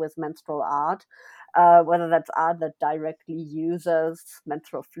with menstrual art, whether that's art that directly uses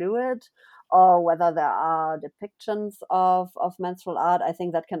menstrual fluid or whether there are depictions of menstrual art. I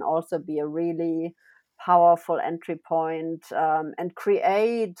think that can also be a really powerful entry point, and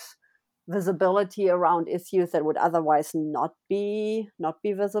create visibility around issues that would otherwise not be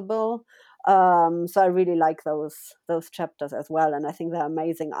visible. So I really like those chapters as well, and I think they're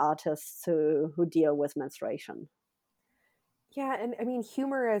amazing artists who deal with menstruation. Yeah, and I mean,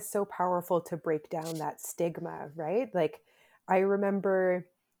 humor is so powerful to break down that stigma, right? Like, I remember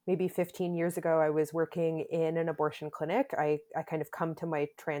maybe 15 years ago, I was working in an abortion clinic. I kind of come to my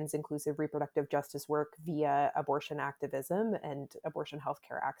trans inclusive reproductive justice work via abortion activism and abortion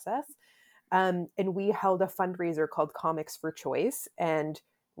healthcare access. And we held a fundraiser called Comics for Choice. And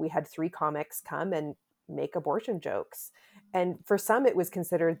we had three comics come and make abortion jokes. And for some, it was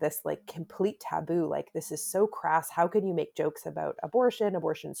considered this like complete taboo. Like, this is so crass. How can you make jokes about abortion?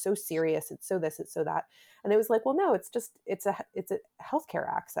 Abortion's so serious. It's so this, it's so that. And it was like, well, no, it's a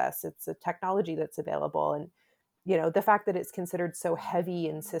healthcare access. It's a technology that's available. And the fact that it's considered so heavy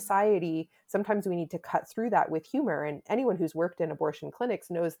in society, sometimes we need to cut through that with humor. And anyone who's worked in abortion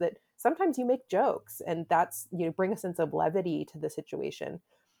clinics knows that sometimes you make jokes, and that's, bring a sense of levity to the situation.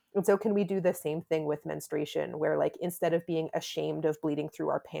 And so, can we do the same thing with menstruation, where, like, instead of being ashamed of bleeding through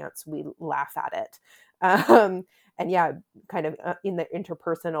our pants, we laugh at it? um, and yeah, kind of in the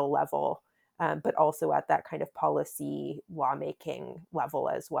interpersonal level, but also at that kind of policy lawmaking level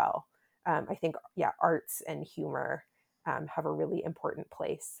as well. I think, yeah, arts and humor have a really important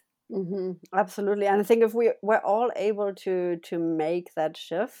place. Absolutely, and I think if we're all able to make that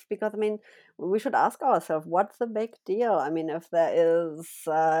shift, because I mean, we should ask ourselves, what's the big deal? I mean, if there is,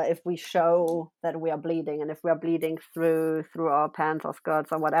 if we show that we are bleeding, and if we are bleeding through our pants or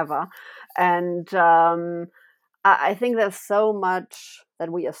skirts or whatever, and I think there's so much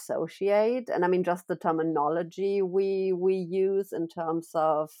that we associate, and I mean, just the terminology we use in terms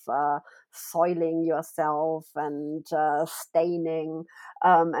of soiling yourself and staining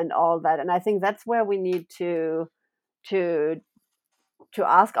and all that. And I think that's where we need to to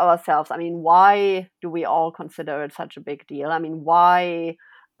ask ourselves. I mean, why do we all consider it such a big deal? I mean, why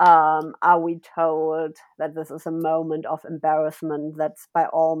are we told that this is a moment of embarrassment that's by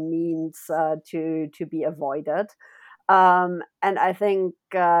all means to be avoided? And I think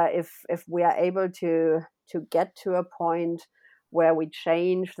if we are able to get to a point where we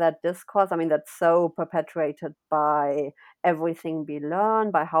change that discourse, I mean, that's so perpetuated by everything we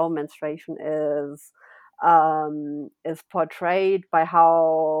learn, by how menstruation is portrayed, by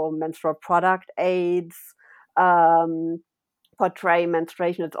how menstrual product aids um, portray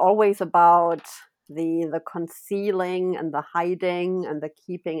menstruation. It's always about the concealing and the hiding and the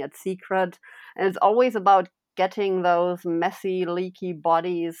keeping it secret, and it's always about getting those messy, leaky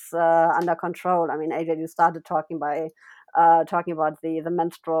bodies under control. I mean, AJ, you started talking about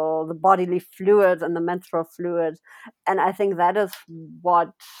the bodily fluids and the menstrual fluid, and I think that is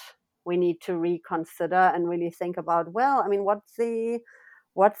what we need to reconsider and really think about. Well, I mean, what's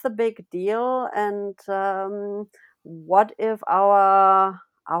the big deal, and what if our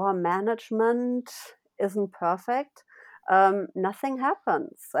management isn't perfect? Nothing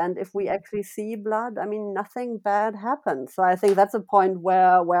happens, and if we Mhm. actually see blood, I mean, nothing bad happens. So I think that's a point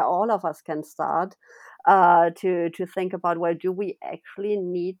where all of us can start to think about, well, do we actually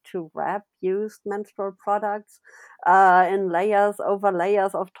need to wrap used menstrual products in layers over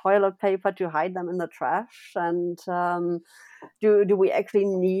layers of toilet paper to hide them in the trash? And do we actually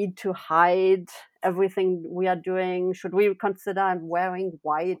need to hide everything we are doing? Should we consider wearing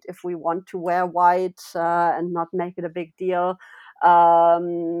white if we want to wear white and not make it a big deal?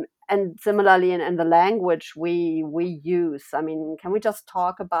 And similarly, in the language we use, I mean, can we just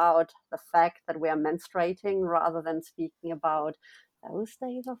talk about the fact that we are menstruating rather than speaking about those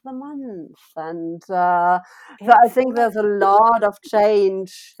days of the month? And so And I think for there's a lot of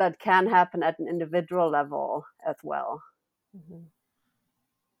change that can happen at an individual level as well. Mhm.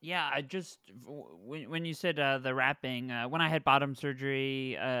 Yeah, I just when you said the wrapping, when I had bottom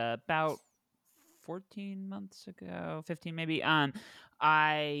surgery about 14 months ago, 15 maybe.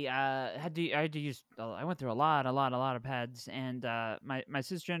 I had to use. I went through a lot of pads, and my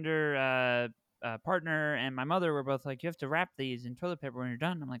cisgender partner and my mother were both like, "You have to wrap these in toilet paper when you're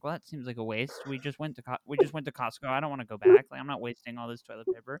done." I'm like, "Well, that seems like a waste. We just went to Costco. I don't want to go back. Like, I'm not wasting all this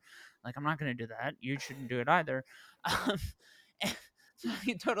toilet paper. Like, I'm not going to do that. You shouldn't do it either." Um, so I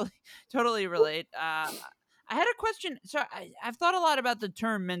can totally relate. I had a question. So I've thought a lot about the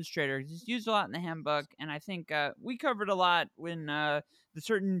term menstruator. It's used a lot in the handbook, and I think we covered a lot when the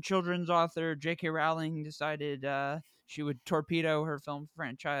certain children's author J.K. Rowling decided she would torpedo her film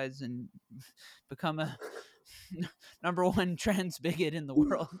franchise and become a number one trans bigot in the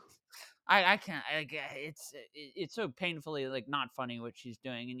world. I can't. It's so painfully like not funny what she's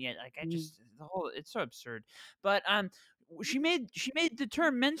doing, and yet like I Mm, just the whole it's so absurd. But she made the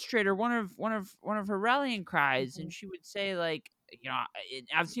term menstruator one of her rallying cries, and Mhm. she would say like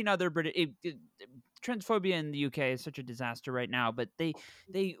I've seen other British transphobia in the UK is such a disaster right now, but they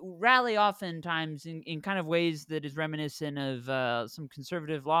rally oftentimes in kind of ways that is reminiscent of some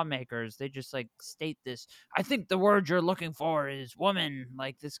conservative lawmakers. They just like state this. I think the word you're looking for is woman,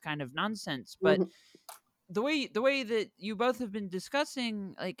 like this kind of nonsense. But mhm, the way that you both have been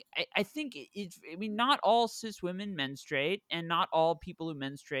discussing, like I think it's I mean not all cis women menstruate, and not all people who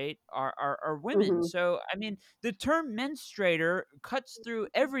menstruate are women. mhm, So I mean the term menstruator cuts through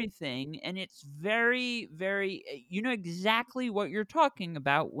everything, and it's very you know exactly what you're talking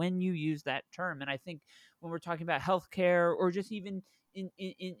about when you use that term. And I think when we're talking about healthcare or just even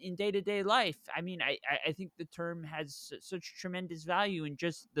in day-to-day life, I mean I think the term has such tremendous value in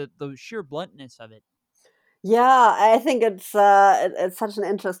just the sheer bluntness of it. Yeah, I think it's such an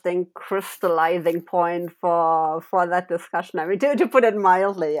interesting crystallizing point for that discussion. I mean, to put it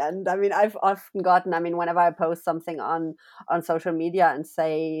mildly, and I mean, I've often gotten, I mean, whenever I post something on social media and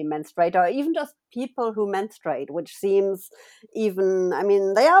say menstruate, or even just people who menstruate, which seems even, I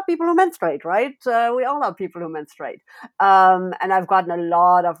mean, they are people who menstruate, right? We all are people who menstruate, and I've gotten a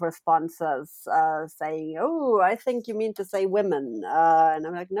lot of responses saying, "Oh, I think you mean to say women," and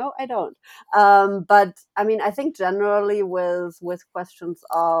I'm like, "No, I don't." But I mean, I think generally with questions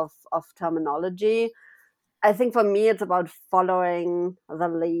of terminology, I think for me it's about following the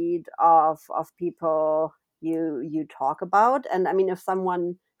lead of people you talk about. And I mean, if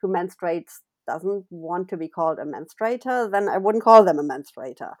someone who menstruates doesn't want to be called a menstruator, then I wouldn't call them a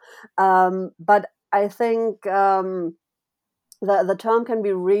menstruator. But I think the term can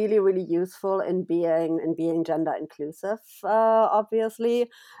be really really useful in being gender inclusive, obviously,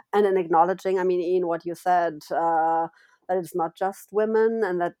 and in acknowledging, I mean, Ian, what you said, that it's not just women,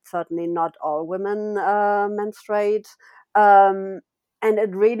 and that certainly not all women menstruate, um, and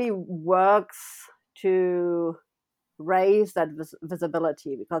it really works to raise that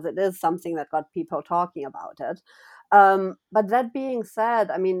visibility, because it is something that got people talking about it. But that being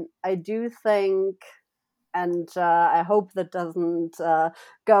said, I mean, I do think, and I hope that doesn't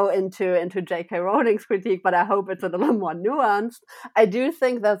go into J.K. Rowling's critique, but I hope it's a little more nuanced. I do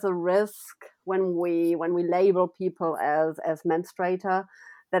think there's a risk when we label people as menstruator,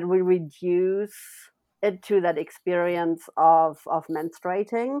 that we reduce it to that experience of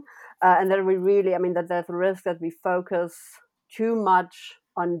menstruating, and that we really, I mean, that there's a risk that we focus too much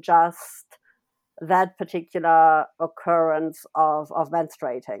on just that particular occurrence of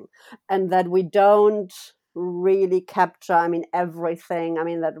menstruating, and that we don't really capture, I mean, everything, I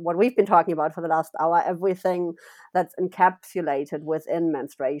mean, that what we've been talking about for the last hour, everything that's encapsulated within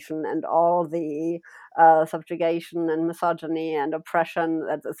menstruation, and all the subjugation and misogyny and oppression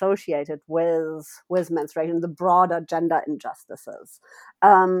that's associated with menstruation, the broader gender injustices.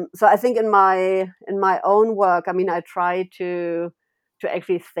 So I think in my own work, I mean, I try to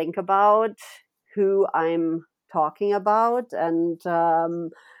actually think about who I'm talking about, and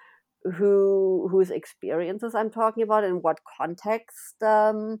whose experiences I'm talking about, in what context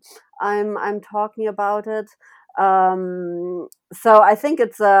I'm talking about it. So I think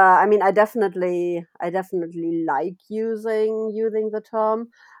it's I mean, I definitely like using the term,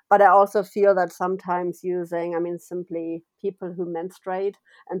 but I also feel that sometimes using, I mean, simply people who menstruate,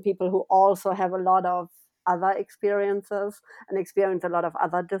 and people who also have a lot of other experiences, and experience a lot of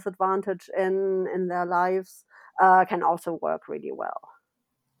other disadvantage in their lives, can also work really well.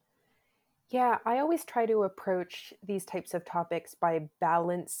 Yeah, I always try to approach these types of topics by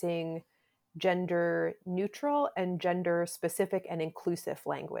balancing gender neutral and gender specific and inclusive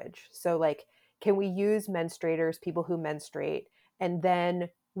language. So, like, can we use menstruators, people who menstruate, and then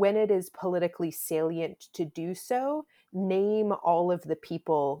when it is politically salient to do so, name all of the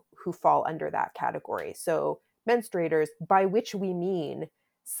people who fall under that category. So, menstruators, by which we mean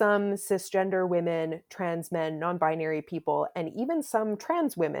some cisgender women, trans men, non binary people, and even some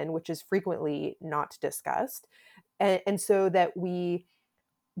trans women, which is frequently not discussed. And so that we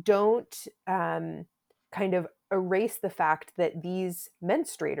don't kind of erase the fact that these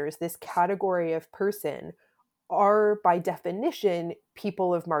menstruators, this category of person, are by definition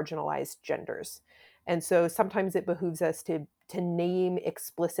people of marginalized genders. And so sometimes it behooves us to name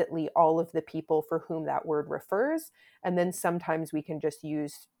explicitly all of the people for whom that word refers, and then sometimes we can just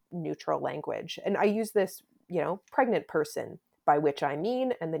use neutral language. And I use this, pregnant person, by which I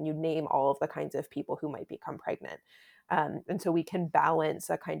mean, and then you name all of the kinds of people who might become pregnant. And so we can balance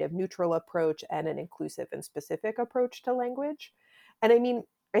a kind of neutral approach and an inclusive and specific approach to language. And I mean,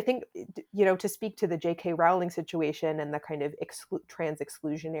 I think, to speak to the J.K. Rowling situation and the kind of trans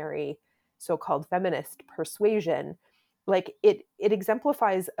exclusionary so-called feminist persuasion, like it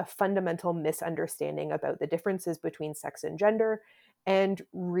exemplifies a fundamental misunderstanding about the differences between sex and gender, and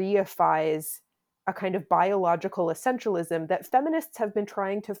reifies a kind of biological essentialism that feminists have been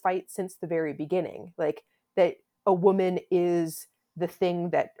trying to fight since the very beginning. Like, that a woman is the thing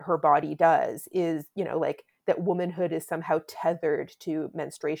that her body does, is, like, that womanhood is somehow tethered to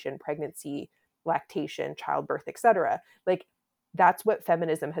menstruation, pregnancy, lactation, childbirth, etc. Like, that's what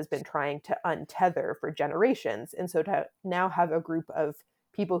feminism has been trying to untether for generations. And so to now have a group of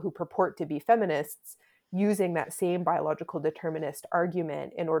people who purport to be feminists using that same biological determinist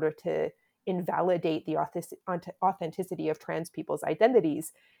argument in order to invalidate the authenticity of trans people's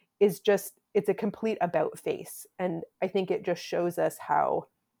identities is just, it's a complete about face. And I think it just shows us how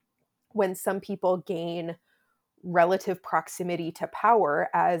when some people gain relative proximity to power,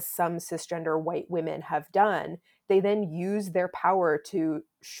 as some cisgender white women have done, they then use their power to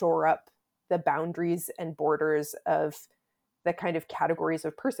shore up the boundaries and borders of the kind of categories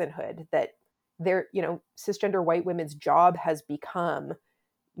of personhood that they're, cisgender white women's job has become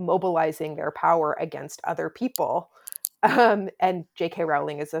mobilizing their power against other people. And J.K.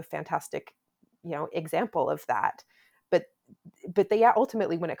 Rowling is a fantastic, example of that. But yeah,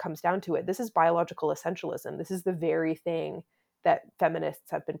 ultimately, when it comes down to it, this is biological essentialism. This is the very thing that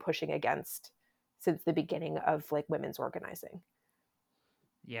feminists have been pushing against since the beginning of like women's organizing.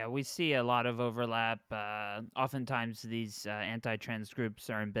 Yeah, we see a lot of overlap. Oftentimes, these anti-trans groups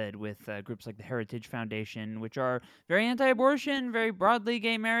are in bed with groups like the Heritage Foundation, which are very anti-abortion, very broadly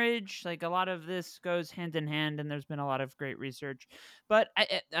gay marriage. Like a lot of this goes hand in hand, and there's been a lot of great research. But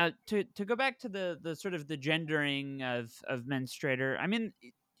to go back to the sort of the gendering of menstruator, I mean,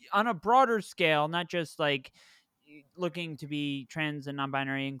 on a broader scale, not just like looking to be trans and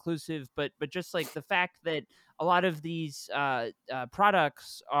non-binary inclusive, but just like the fact that a lot of these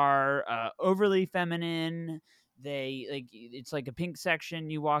products are overly feminine. They like it's like a pink section.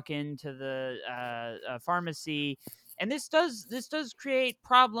 You walk into the pharmacy, and this does create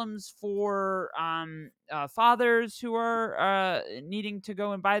problems for fathers who are needing to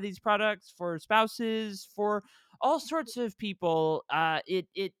go and buy these products, for spouses, for all sorts of people.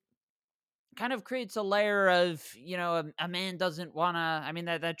 It kind of creates a layer of, a man doesn't want to. I mean,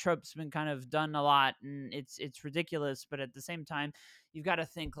 that trope's been kind of done a lot, and it's ridiculous, but at the same time you've got to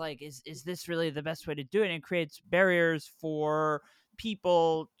think like, is this really the best way to do it? And it creates barriers for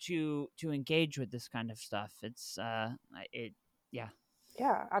people to engage with this kind of stuff. It yeah.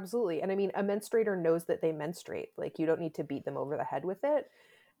 Yeah, absolutely. And I mean, a menstruator knows that they menstruate. Like, you don't need to beat them over the head with it.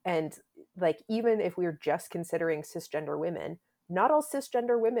 And like, even if we're just considering cisgender women, not all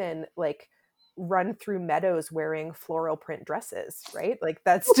cisgender women like run through meadows wearing floral print dresses, right? Like,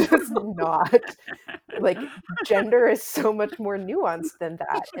 that's just not like, gender is so much more nuanced than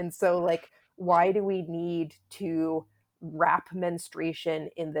that. And so, like, why do we need to wrap menstruation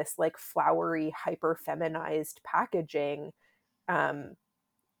in this like flowery, hyper feminized packaging? Um,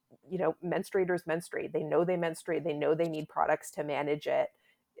 menstruators menstruate. They know they menstruate. They know they need products to manage it.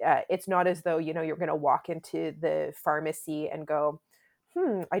 It's not as though, you're going to walk into the pharmacy and go,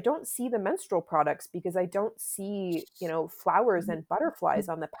 I don't see the menstrual products because I don't see, flowers and butterflies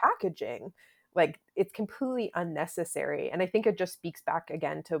on the packaging. Like, it's completely unnecessary. And I think it just speaks back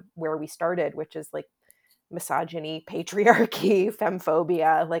again to where we started, which is like misogyny, patriarchy,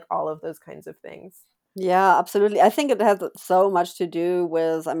 femphobia, like all of those kinds of things. Yeah, absolutely. I think it has so much to do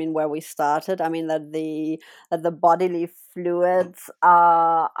with, I mean, where we started. I mean, that the bodily fluids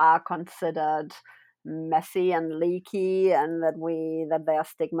are considered messy and leaky, and that they are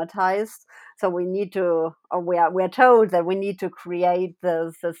stigmatized. So we need to, or we are told that we need to create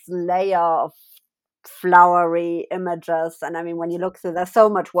this layer of flowery images. And I mean, when you look through, there's so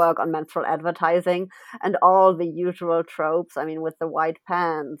much work on menstrual advertising and all the usual tropes. I mean, with the white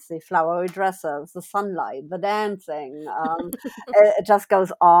pants, the flowery dresses, the sunlight, the dancing, it just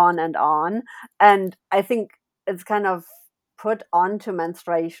goes on and on. And I think it's kind of put onto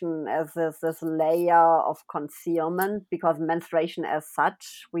menstruation as this layer of concealment, because menstruation as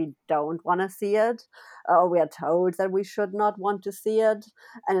such, we don't want to see it, or we are told that we should not want to see it,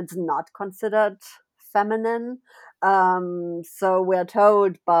 and it's not considered feminine. So we're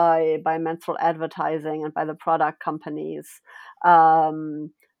told by menstrual advertising and by the product companies, that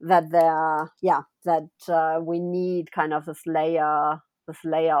we need kind of this layer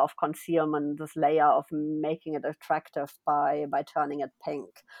of concealment, this layer of making it attractive by turning it pink.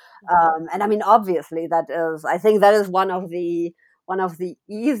 Mhm. And I mean, obviously, I think that is one of the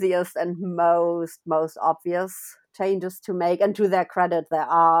easiest and most obvious changes to make. And to their credit, there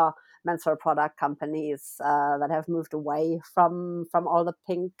are menstrual product companies that have moved away from all the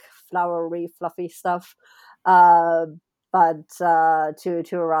pink, flowery, fluffy stuff, uh, but to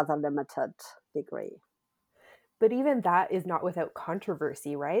a rather limited degree. But even that is not without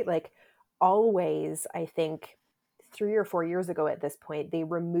controversy, right? Like, always, I think 3 or 4 years ago at this point, they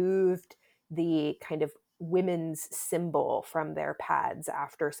removed the kind of women's symbol from their pads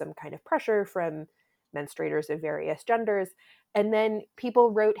after some kind of pressure from menstruators of various genders. And then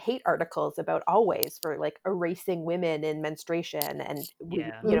people wrote hate articles about Always for like erasing women in menstruation. And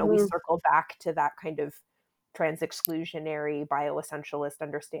Yeah. we Hmm. circle back to that kind of trans exclusionary bioessentialist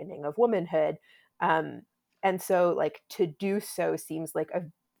understanding of womanhood. Um, and so, like, to do so seems like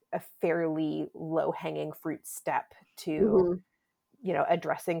a fairly low hanging fruit step to, Hmm.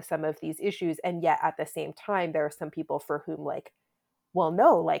 addressing some of these issues. And yet at the same time, there are some people for whom, like, well,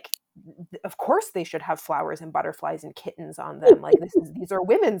 no, like, of course they should have flowers and butterflies and kittens on them. Like, these are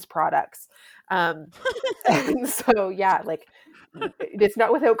women's products. Um, and so, yeah, like, it's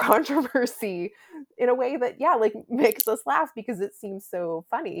not without controversy in a way that, yeah, like, makes us laugh because it seems so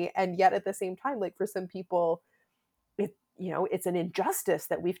funny. And yet at the same time, like, for some people, it's an injustice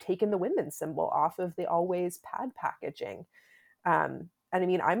that we've taken the women's symbol off of the always pad packaging. And I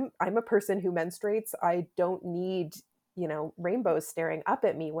mean, I'm a person who menstruates. I don't need, rainbows staring up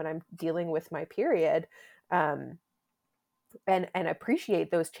at me when I'm dealing with my period. Um, and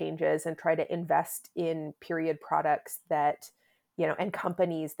appreciate those changes and try to invest in period products that, and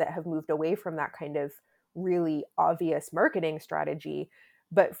companies that have moved away from that kind of really obvious marketing strategy.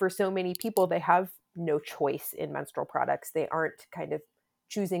 But for so many people, they have no choice in menstrual products. They aren't kind of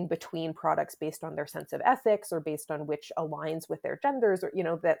choosing between products based on their sense of ethics or based on which aligns with their genders, or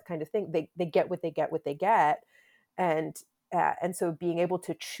that kind of thing. They get what they get. And so being able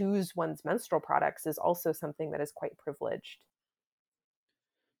to choose one's menstrual products is also something that is quite privileged.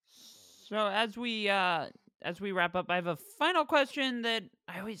 So as we wrap up, I have a final question that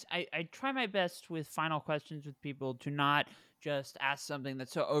I try my best with final questions with people to not just ask something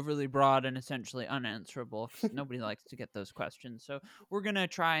that's so overly broad and essentially unanswerable, because nobody likes to get those questions. So we're gonna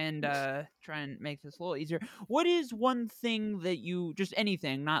try and make this a little easier. What is one thing that you, just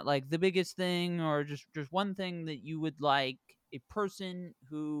anything, not like the biggest thing, or just one thing that you would like a person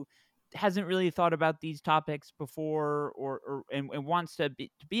who hasn't really thought about these topics before, and wants to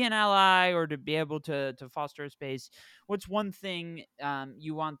be an ally, or to be able to foster a space, what's one thing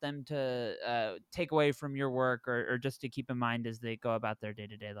you want them to take away from your work, or just to keep in mind as they go about their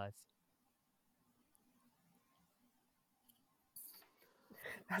day-to-day life?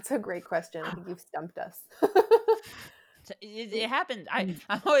 That's a great question. I think you've stumped us. It happens. I'm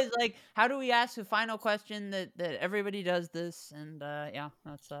always like, how do we ask a final question that everybody does this? And yeah,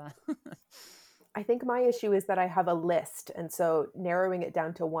 that's I think my issue is that I have a list, and so narrowing it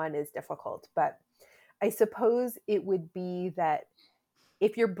down to one is difficult. But I suppose it would be that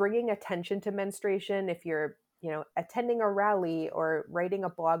if you're bringing attention to menstruation, if you're, attending a rally or writing a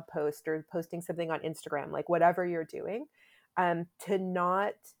blog post or posting something on Instagram, like whatever you're doing, to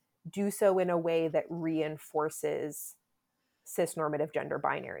not do so in a way that reinforces cis-normative gender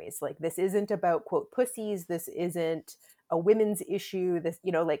binaries. Like, this isn't about quote pussies, this isn't a women's issue, this,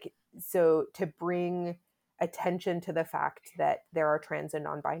 like, so to bring attention to the fact that there are trans and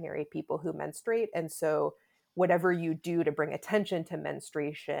non-binary people who menstruate, and so whatever you do to bring attention to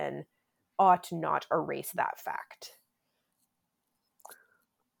menstruation ought not erase that fact.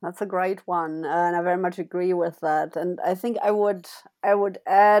 That's a great one, and I very much agree with that. And I think I would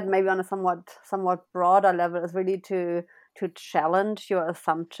add, maybe on a somewhat broader level, is really to challenge your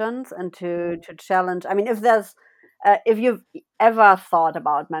assumptions and to challenge. I mean, if you've ever thought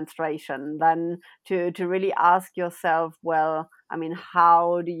about menstruation, then to really ask yourself, well, I mean,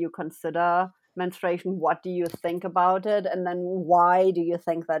 how do you consider menstruation? What do you think about it? And then why do you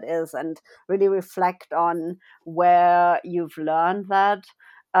think that is? And really reflect on where you've learned that,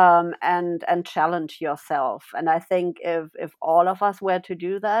 and challenge yourself. And I think if all of us were to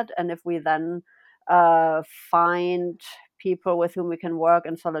do that, and if we then find people with whom we can work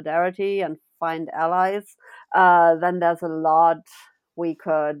in solidarity and find allies, then there's a lot we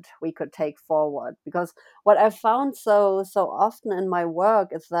could take forward. Because what I found so often in my work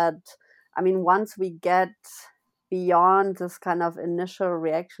is that, I mean, once we get beyond this kind of initial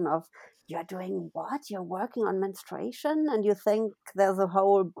reaction of, you're doing what? You're working on menstruation and you think there's a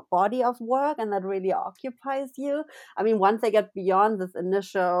whole body of work and that really occupies you. I mean, once they get beyond this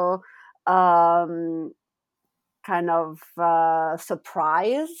initial um, kind of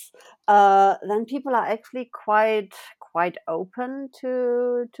surprise, then people are actually quite open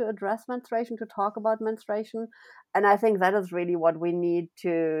to address menstruation, to talk about menstruation. And I think that is really what we need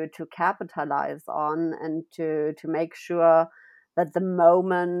to capitalize on, and to make sure that the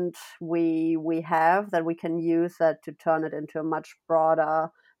moment we have, that we can use that to turn it into a much broader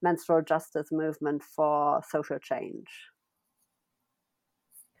menstrual justice movement for social change.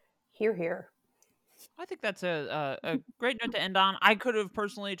 Here, here. I think that's a great note to end on. I could have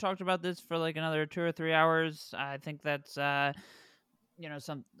personally talked about this for like another 2 or 3 hours. I think that's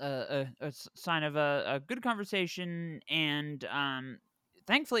some sign of a good conversation. And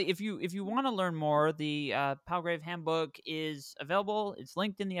thankfully, if you want to learn more, the Palgrave Handbook is available. It's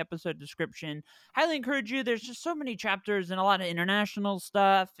linked in the episode description. Highly encourage you. There's just so many chapters and a lot of international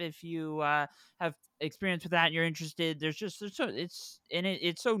stuff. If you have experience with that and you're interested, there's so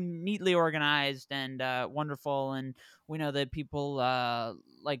it's so neatly organized and wonderful. And we know that people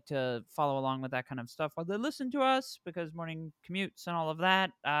like to follow along with that kind of stuff while they listen to us, because morning commutes and all of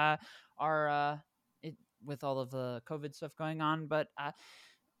that are it with all of the COVID stuff going on. But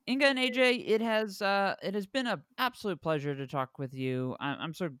Inga and AJ, it has been an absolute pleasure to talk with you.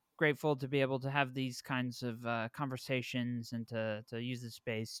 I'm so grateful to be able to have these kinds of conversations and to use the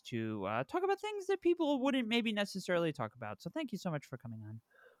space to talk about things that people wouldn't maybe necessarily talk about. So thank you so much for coming on.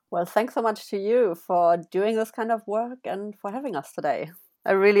 Well, thanks so much to you for doing this kind of work and for having us today.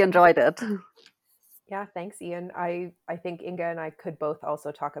 I really enjoyed it. Yeah, thanks, Ian. I think Inga and I could both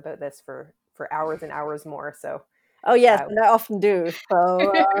also talk about this for hours and hours more. So, Oh yes, uh, and I often do.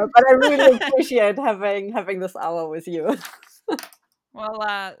 So, but I really appreciate having this hour with you. Well,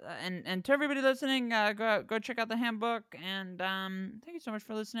 and to everybody listening, go check out the handbook, and thank you so much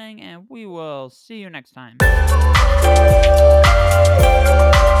for listening, and we will see you next time.